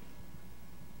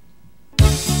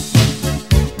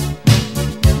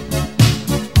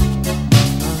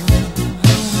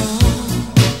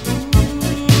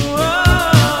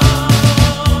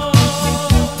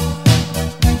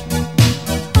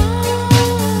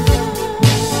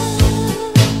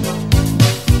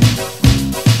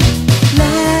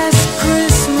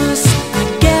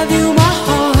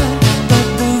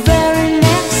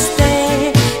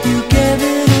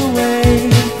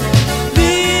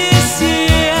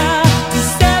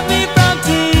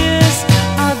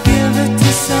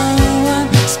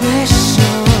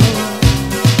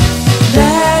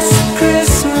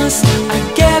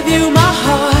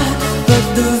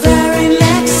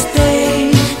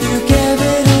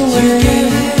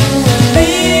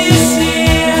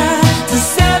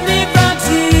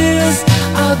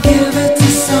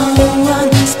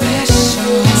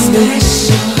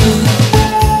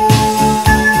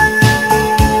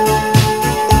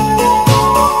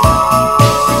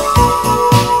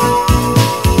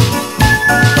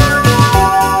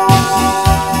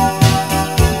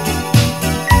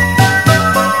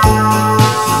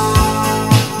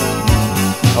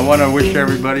 want to wish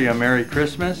everybody a Merry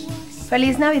Christmas.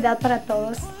 Feliz Navidad para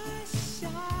todos.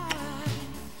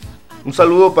 Un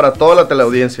saludo para toda la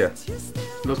teleaudiencia.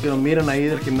 Los que nos miran ahí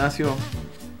del gimnasio,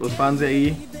 los fans de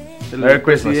ahí, el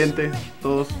presidente,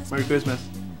 todos. Merry Christmas.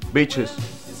 Bitches.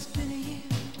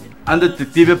 I'm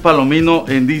Detective Palomino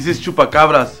and this is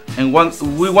Chupacabras. And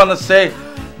we want to say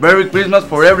Merry Christmas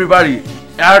for everybody.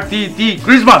 RTT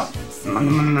Christmas!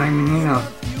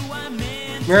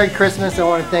 Merry Christmas. I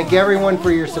want to thank everyone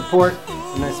for your support,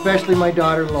 and especially my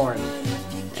daughter Lauren.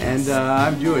 And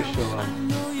I'm Jewish, so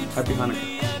happy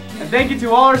Hanukkah. And thank you to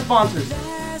all our sponsors.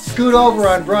 Scoot over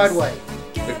on Broadway.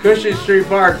 The Cushing Street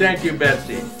Bar, thank you,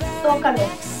 Betsy. Tócalo.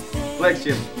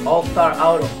 Flexion, All Star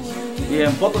Auto. Y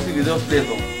en fotos y videos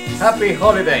Prieto. Happy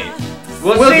holidays.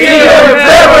 We'll see you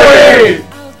in February!